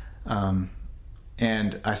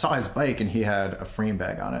 And I saw his bike, and he had a frame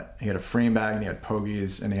bag on it. He had a frame bag, and he had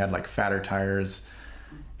pogies, and he had like fatter tires.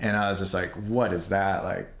 And I was just like, what is that?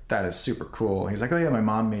 Like, that is super cool. He's like, oh yeah, my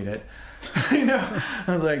mom made it. I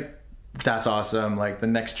was like, that's awesome. Like, the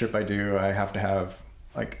next trip I do, I have to have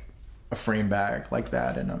like a frame bag like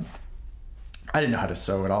that. And I didn't know how to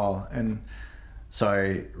sew at all, and so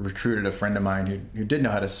I recruited a friend of mine who did know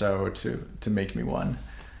how to sew to make me one.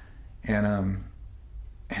 And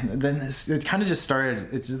then it kind of just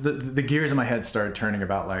started. It's the gears in my head started turning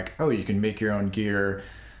about like, oh, you can make your own gear,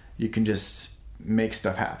 you can just make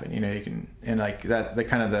stuff happen, you can, and like that, the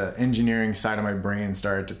kind of the engineering side of my brain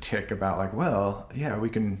started to tick about like, well, yeah, we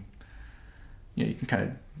can, you can kind of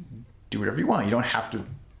do whatever you want. You don't have to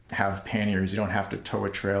have panniers, you don't have to tow a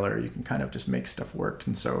trailer, you can kind of just make stuff work.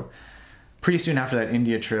 And so pretty soon after that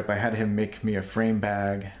India trip, I had him make me a frame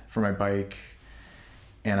bag for my bike,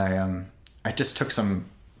 and I just took some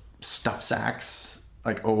stuff sacks,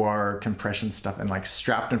 like OR compression stuff, and like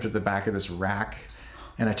strapped them to the back of this rack.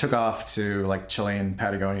 And I took off to like Chilean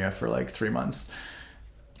Patagonia for like 3 months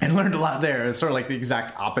and learned a lot there. It was sort of like the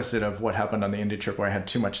exact opposite of what happened on the India trip, where I had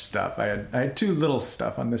too much stuff. I had too little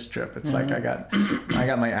stuff on this trip. It's like I got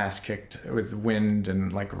my ass kicked with wind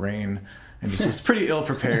and like rain, and just was pretty ill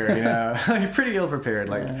prepared, pretty ill prepared.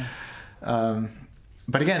 Like,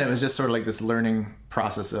 but again, it was just sort of like this learning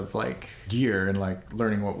process of like gear and like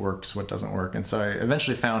learning what works, what doesn't work. And so I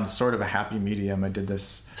eventually found sort of a happy medium. I did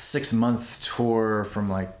this 6-month tour from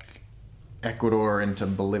like Ecuador into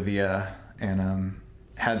Bolivia, and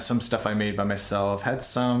had some stuff I made by myself, had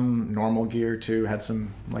some normal gear too, had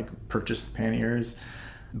some like purchased panniers.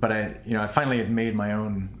 But I finally had made my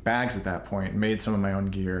own bags at that point, made some of my own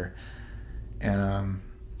gear. And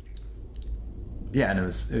and it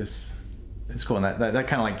was cool. And that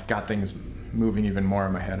kind of like got things moving even more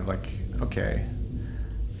in my head of like, okay,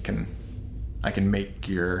 I can make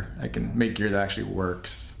gear. I can make gear that actually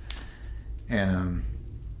works. And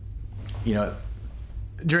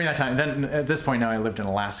during that time, then at this point now I lived in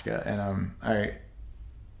Alaska, and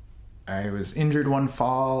I was injured one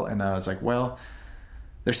fall, and I was like, well,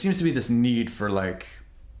 there seems to be this need for like,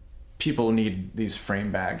 people need these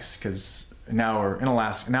frame bags, because now I'm in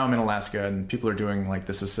Alaska, and people are doing like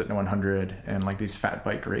this Asitna 100 and like these fat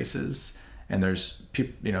bike races, and there's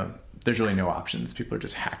there's really no options. People are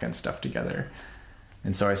just hacking stuff together.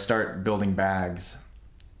 And so I start building bags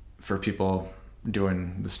for people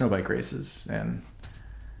doing the snow bike races, and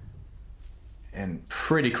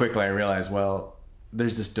pretty quickly I realized, well,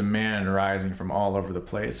 there's this demand rising from all over the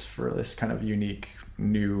place for this kind of unique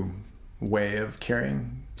new way of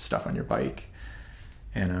carrying stuff on your bike.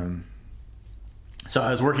 And so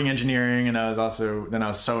I was working engineering, and I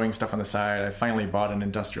was sewing stuff on the side. I finally bought an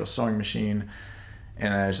industrial sewing machine,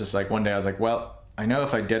 and I was just like, one day I was like, well, I know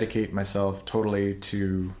if I dedicate myself totally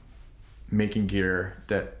to making gear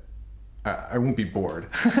that I won't be bored,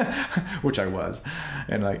 which I was,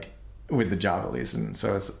 and like with the job at least. And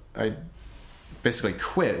so I basically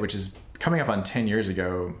quit, which is coming up on 10 years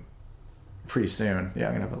ago pretty soon. Yeah,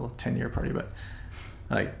 I'm gonna have a little 10-year party, but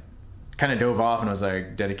like kind of dove off and was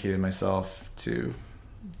like dedicated myself to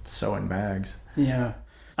sewing bags. Yeah.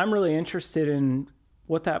 I'm really interested in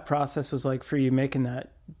what that process was like for you making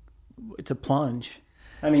that. It's a plunge.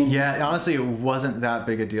 I mean, yeah, honestly, it wasn't that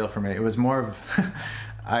big a deal for me. It was more of,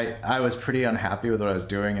 I was pretty unhappy with what I was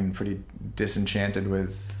doing and pretty disenchanted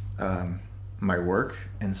with my work.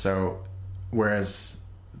 And so, whereas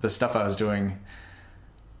the stuff I was doing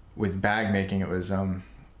with bag making, it was,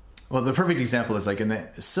 well, the perfect example is like in the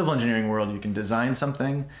civil engineering world, you can design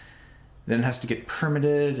something, then it has to get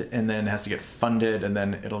permitted, and then it has to get funded, and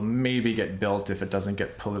then it'll maybe get built if it doesn't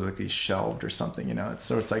get politically shelved or something, you know?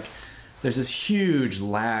 So it's like, there's this huge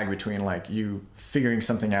lag between like you figuring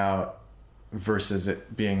something out versus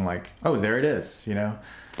it being like, oh, there it is, you know?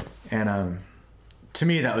 And to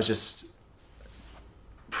me, that was just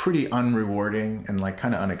pretty unrewarding and like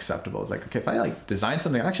kind of unacceptable. It's like, okay, if I like design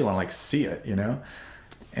something, I actually want to like see it, you know?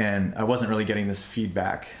 And I wasn't really getting this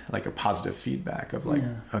feedback, like a positive feedback of like,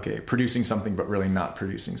 okay, producing something, but really not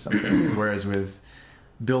producing something. Whereas with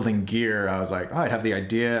building gear, I was like, oh, I'd have the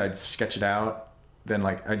idea, I'd sketch it out. Then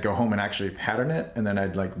like I'd go home and actually pattern it, and then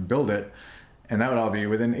I'd like build it, and that would all be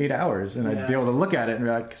within 8 hours. And I'd be able to look at it and be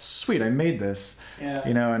like, sweet, I made this,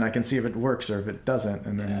 you know, and I can see if it works or if it doesn't,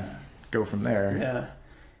 and then go from there. Yeah.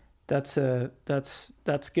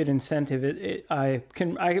 That's good incentive. I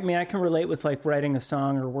can relate with like writing a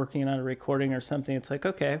song or working on a recording or something. It's like,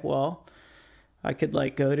 okay, well, I could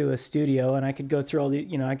like go to a studio and I could go through all the,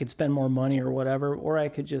 you know, I could spend more money or whatever, or I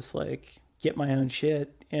could just like get my own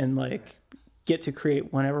shit and like get to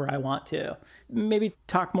create whenever I want to. Maybe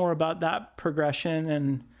talk more about that progression.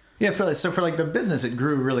 And yeah, for like the business, it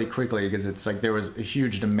grew really quickly because it's like there was a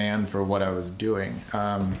huge demand for what I was doing.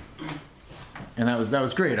 And that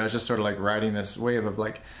was great. I was just sort of like riding this wave of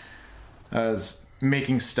like, I was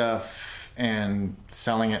making stuff and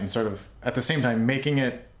selling it and sort of at the same time making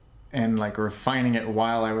it and like refining it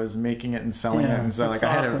while I was making it and selling it. And so like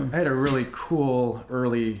awesome. I had a really cool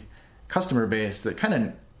early customer base that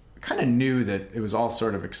kind of knew that it was all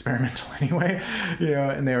sort of experimental anyway, you know,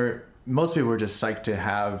 and most people were just psyched to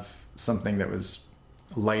have something that was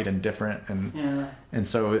light and different. And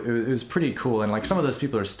so it was pretty cool. And like some of those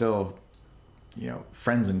people are still, you know,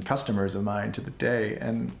 friends and customers of mine to the day.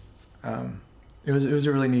 And it was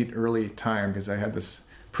a really neat early time because I had this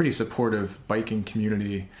pretty supportive biking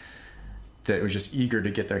community that was just eager to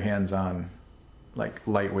get their hands on like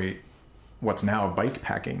lightweight, what's now bike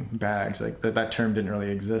packing bags. Like that term didn't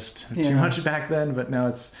really exist too much back then, but now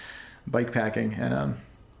it's bike packing. And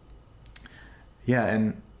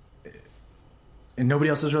and nobody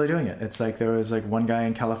else was really doing it. It's like there was like one guy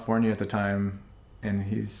in California at the time, and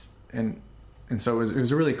and so it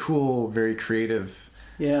was a really cool, very creative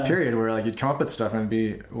period where like you'd come up with stuff and it'd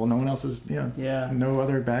be, well, no one else is, you know, no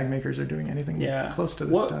other bag makers are doing anything close to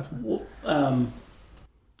this stuff.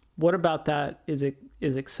 What about that is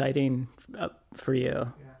exciting for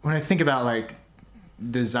you? When I think about like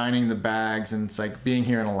designing the bags and it's like being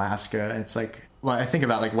here in Alaska, it's like, well, I think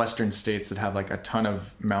about like Western states that have like a ton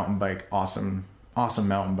of mountain bike, awesome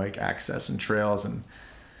mountain bike access and trails. And,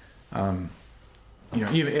 you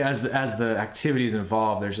know, even as the activities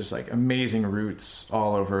involved, there's just like amazing routes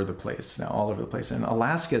all over the place. And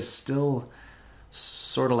Alaska is still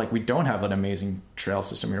sort of like, we don't have an amazing trail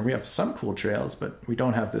system here. We have some cool trails, but we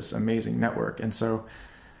don't have this amazing network. And so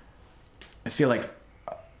I feel like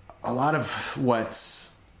a lot of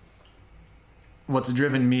what's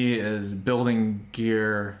driven me is building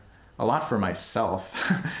gear a lot for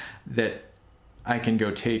myself that I can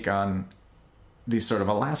go take on these sort of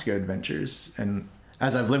Alaska adventures. And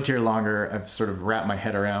as I've lived here longer, I've sort of wrapped my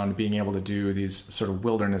head around being able to do these sort of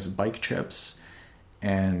wilderness bike trips.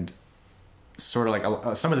 And sort of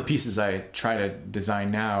like some of the pieces I try to design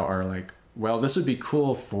now are like, well, this would be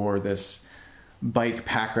cool for this bike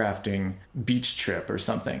pack rafting beach trip or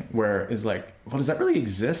something, where it's like, well, does that really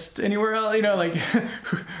exist anywhere else? You know, like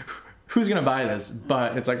who's going to buy this?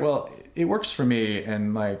 But it's like, well, it works for me.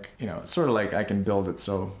 And like, you know, it's sort of like I can build it.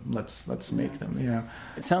 So let's make them, you know.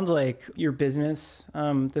 It sounds like your business,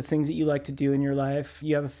 the things that you like to do in your life,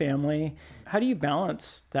 you have a family. How do you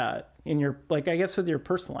balance that in your, like, I guess with your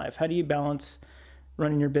personal life? How do you balance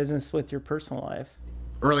running your business with your personal life?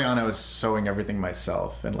 Early on, I was sewing everything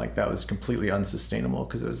myself, and like that was completely unsustainable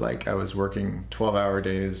because it was like I was working 12-hour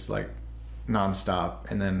days, like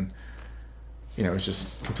nonstop, and then it was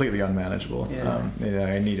just completely unmanageable.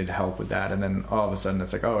 I needed help with that, and then all of a sudden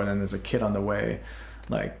it's like, oh, and then there's a kid on the way,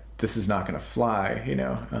 like this is not going to fly,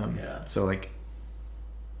 So like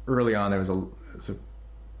early on, there was a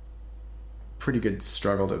pretty good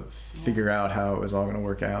struggle to figure out how it was all going to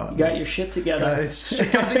work out. You got your shit together. It's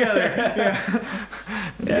shit together.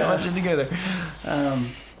 Got my shit together.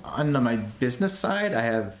 On my business side, I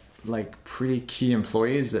have like pretty key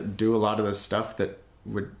employees that do a lot of the stuff that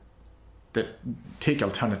take a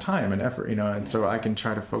ton of time and effort, and so I can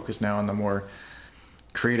try to focus now on the more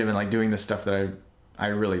creative and like doing the stuff that I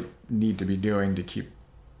really need to be doing to keep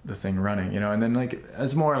the thing running, and then like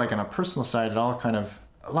as more like on a personal side, it all kind of,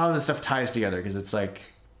 a lot of the stuff ties together because it's like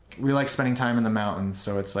we like spending time in the mountains,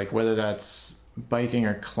 so it's like whether that's biking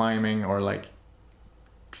or climbing or like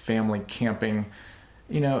family camping,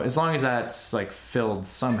 as long as that's like filled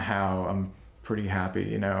somehow, I'm pretty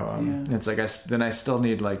happy, It's like then I still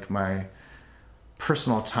need like my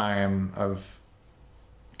personal time of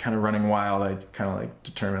kind of running wild. I kind of like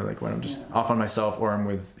determine like when I'm just off on myself, or I'm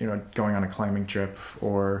with going on a climbing trip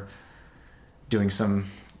or doing some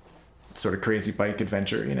sort of crazy bike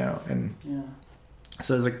adventure, and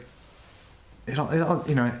so it's like it all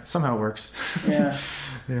it somehow works.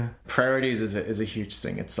 Priorities is a huge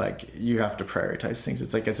thing. It's like you have to prioritize things.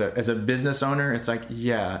 It's like as a business owner, it's like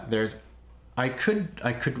I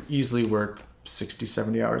could easily work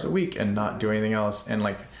 60-70 hours a week and not do anything else and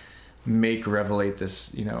like make Revelate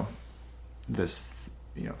this a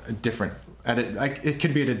different it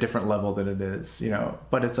could be at a different level than it is,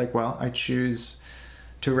 but it's like, well, I choose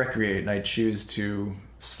to recreate and I choose to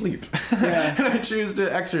sleep and I choose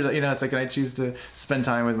to exercise, it's like, and I choose to spend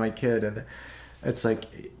time with my kid, and it's like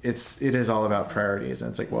it is all about priorities,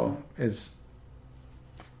 and it's like, well, as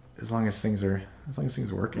long as things are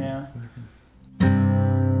working.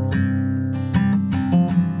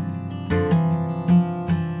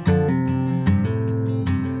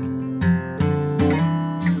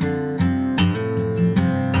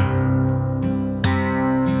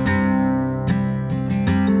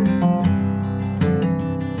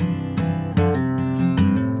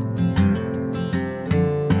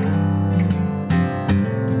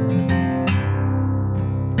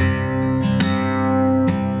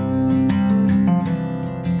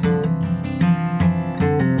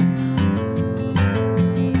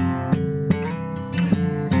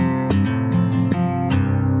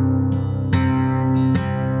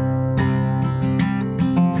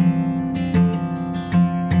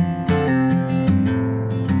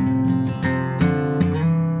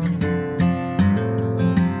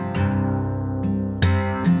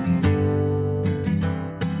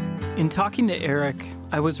 Talking to Eric,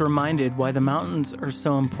 I was reminded why the mountains are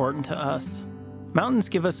so important to us. Mountains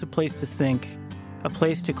give us a place to think, a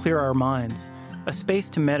place to clear our minds, a space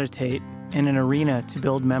to meditate, and an arena to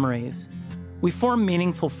build memories. We form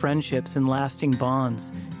meaningful friendships and lasting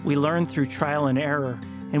bonds. We learn through trial and error,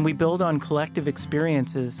 and we build on collective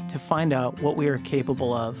experiences to find out what we are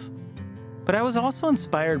capable of. But I was also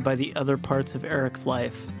inspired by the other parts of Eric's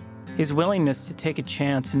life. His willingness to take a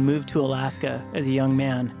chance and move to Alaska as a young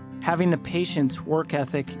man, having the patience, work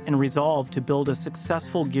ethic, and resolve to build a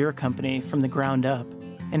successful gear company from the ground up,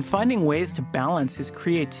 and finding ways to balance his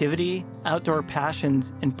creativity, outdoor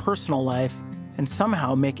passions, and personal life, and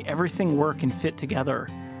somehow make everything work and fit together.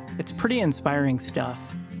 It's pretty inspiring stuff.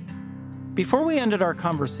 Before we ended our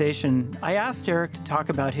conversation, I asked Eric to talk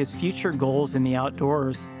about his future goals in the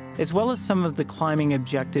outdoors, as well as some of the climbing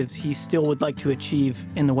objectives he still would like to achieve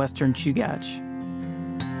in the Western Chugach.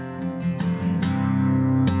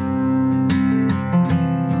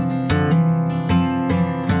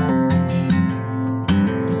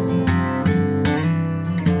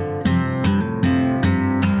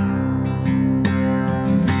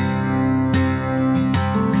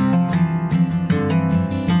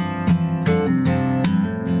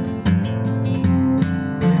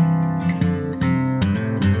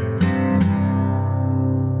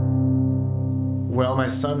 My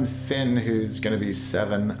son Finn, who's going to be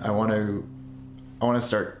 7, I want to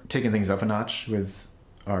start taking things up a notch with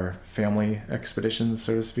our family expeditions,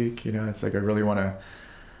 so to speak. It's like I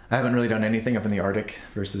haven't really done anything up in the Arctic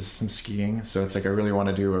versus some skiing, so it's like I really want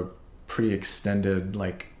to do a pretty extended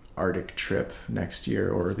like Arctic trip next year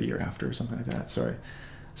or the year after or something like that. So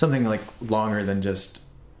something like longer than just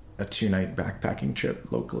a 2-night backpacking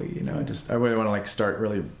trip locally. I really want to like start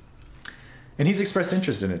really, and he's expressed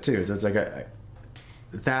interest in it too. So it's like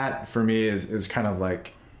that for me is kind of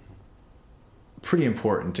like pretty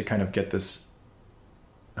important to kind of get this,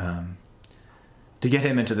 to get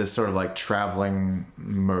him into this sort of like traveling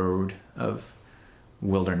mode of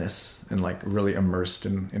wilderness and like really immersed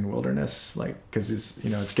in wilderness, like, because he's,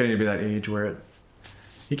 it's getting to be that age where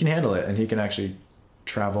he can handle it and he can actually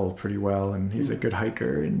travel pretty well, and he's a good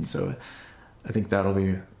hiker, and so I think that'll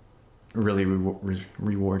be really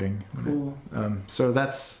rewarding. Cool. So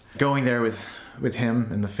that's going there with him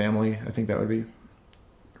and the family. I think that would be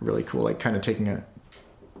really cool, like kind of taking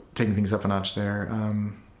things up a notch there.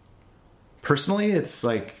 Personally, it's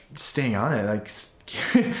like staying on it, like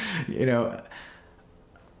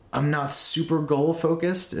I'm not super goal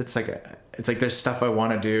focused. It's like there's stuff I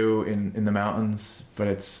want to do in the mountains, but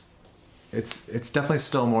it's definitely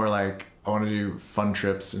still more like I want to do fun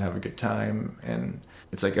trips and have a good time, and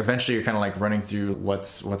it's like eventually you're kind of like running through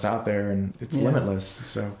what's out there, and it's limitless.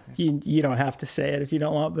 So you don't have to say it if you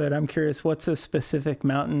don't want, but I'm curious, what's a specific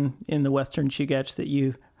mountain in the Western Chugach that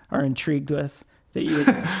you are intrigued with? That you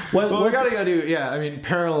well, we gotta go do. Yeah, I mean,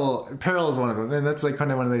 Peril is one of them, and that's like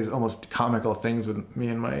kind of one of these almost comical things with me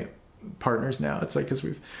and my partners now. It's like because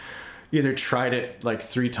we've either tried it like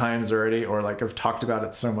 3 times already, or like I've talked about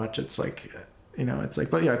it so much. It's like, it's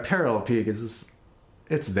like, but yeah, Peril Peak it's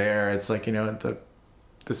there. It's like,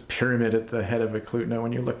 this pyramid at the head of Eklutna,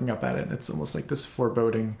 when you're looking up at it, and it's almost like this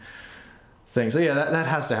foreboding thing. So yeah, that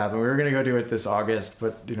has to happen. We were gonna go do it this August,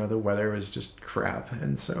 but the weather was just crap,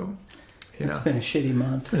 and so. It's been a shitty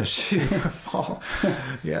month. It's been a shitty fall.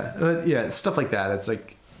 Yeah. But yeah, stuff like that. It's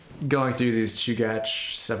like going through these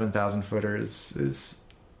Chugach 7,000 footers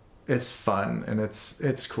it's fun, and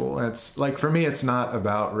it's cool. And it's like, for me, it's not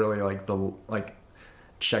about really like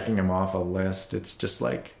checking them off a list. It's just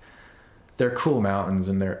like, they're cool mountains,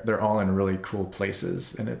 and they're all in really cool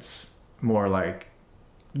places. And it's more like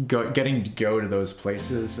getting to go to those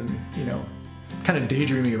places and, kind of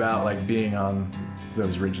daydreaming about like being on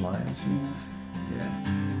those ridge lines. Yeah.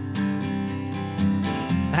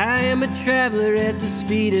 I am a traveler at the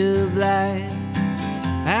speed of light.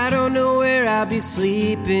 I don't know where I'll be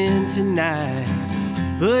sleeping tonight,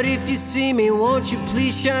 but if you see me, won't you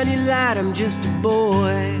please shine your light? I'm just a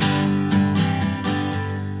boy.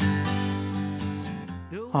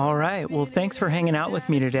 All right. Well, thanks for hanging out with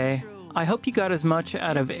me today. I hope you got as much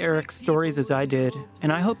out of Eric's stories as I did,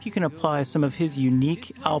 and I hope you can apply some of his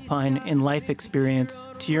unique alpine and life experience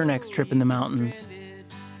to your next trip in the mountains.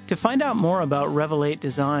 To find out more about Revelate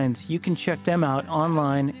Designs, you can check them out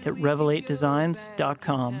online at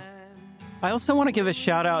revelatedesigns.com. I also want to give a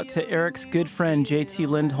shout out to Eric's good friend JT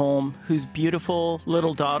Lindholm, whose beautiful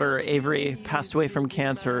little daughter Avery passed away from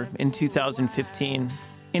cancer in 2015.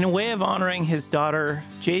 In a way of honoring his daughter,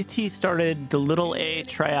 JT started the Little A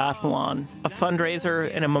Triathlon, a fundraiser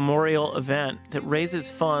and a memorial event that raises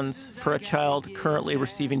funds for a child currently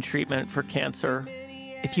receiving treatment for cancer.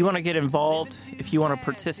 If you want to get involved, if you want to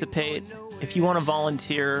participate, if you want to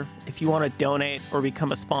volunteer, if you want to donate or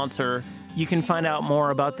become a sponsor, you can find out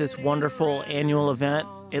more about this wonderful annual event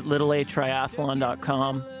at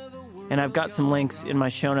littleatriathlon.com. And I've got some links in my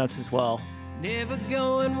show notes as well. Never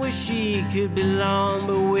going where she could belong,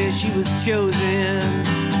 but where she was chosen.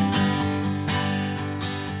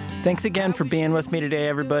 Thanks again for being with me today,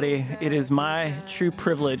 everybody. It is my true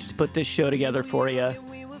privilege to put this show together for you.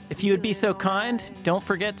 If you would be so kind, don't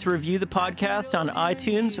forget to review the podcast on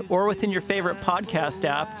iTunes or within your favorite podcast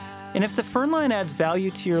app. And if the Fernline adds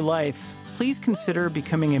value to your life, please consider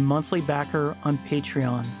becoming a monthly backer on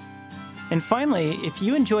Patreon. And finally, if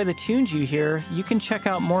you enjoy the tunes you hear, you can check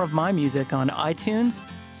out more of my music on iTunes,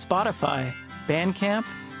 Spotify, Bandcamp,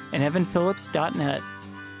 and evanphillips.net.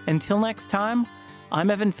 Until next time, I'm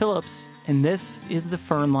Evan Phillips, and this is The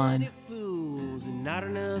Fernline. Fools and not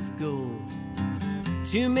enough gold.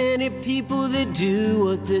 Too many people that do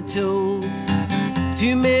what they're told.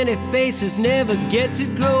 Too many faces never get to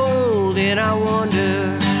grow old, and I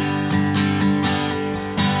wonder,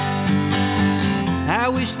 I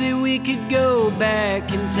wish that we could go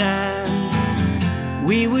back in time.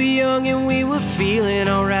 We were young and we were feeling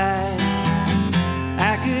alright.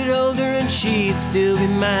 I could hold her and she'd still be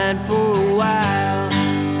mine for a while.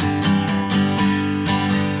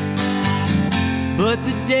 But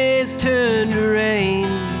the days turned to rain,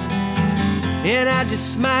 and I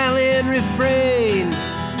just smile and refrain.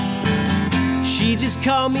 She just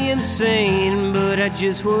called me insane, but I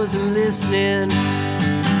just wasn't listening.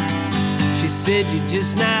 She said, you're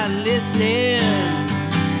just not listening.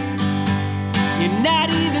 You're not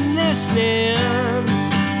even listening.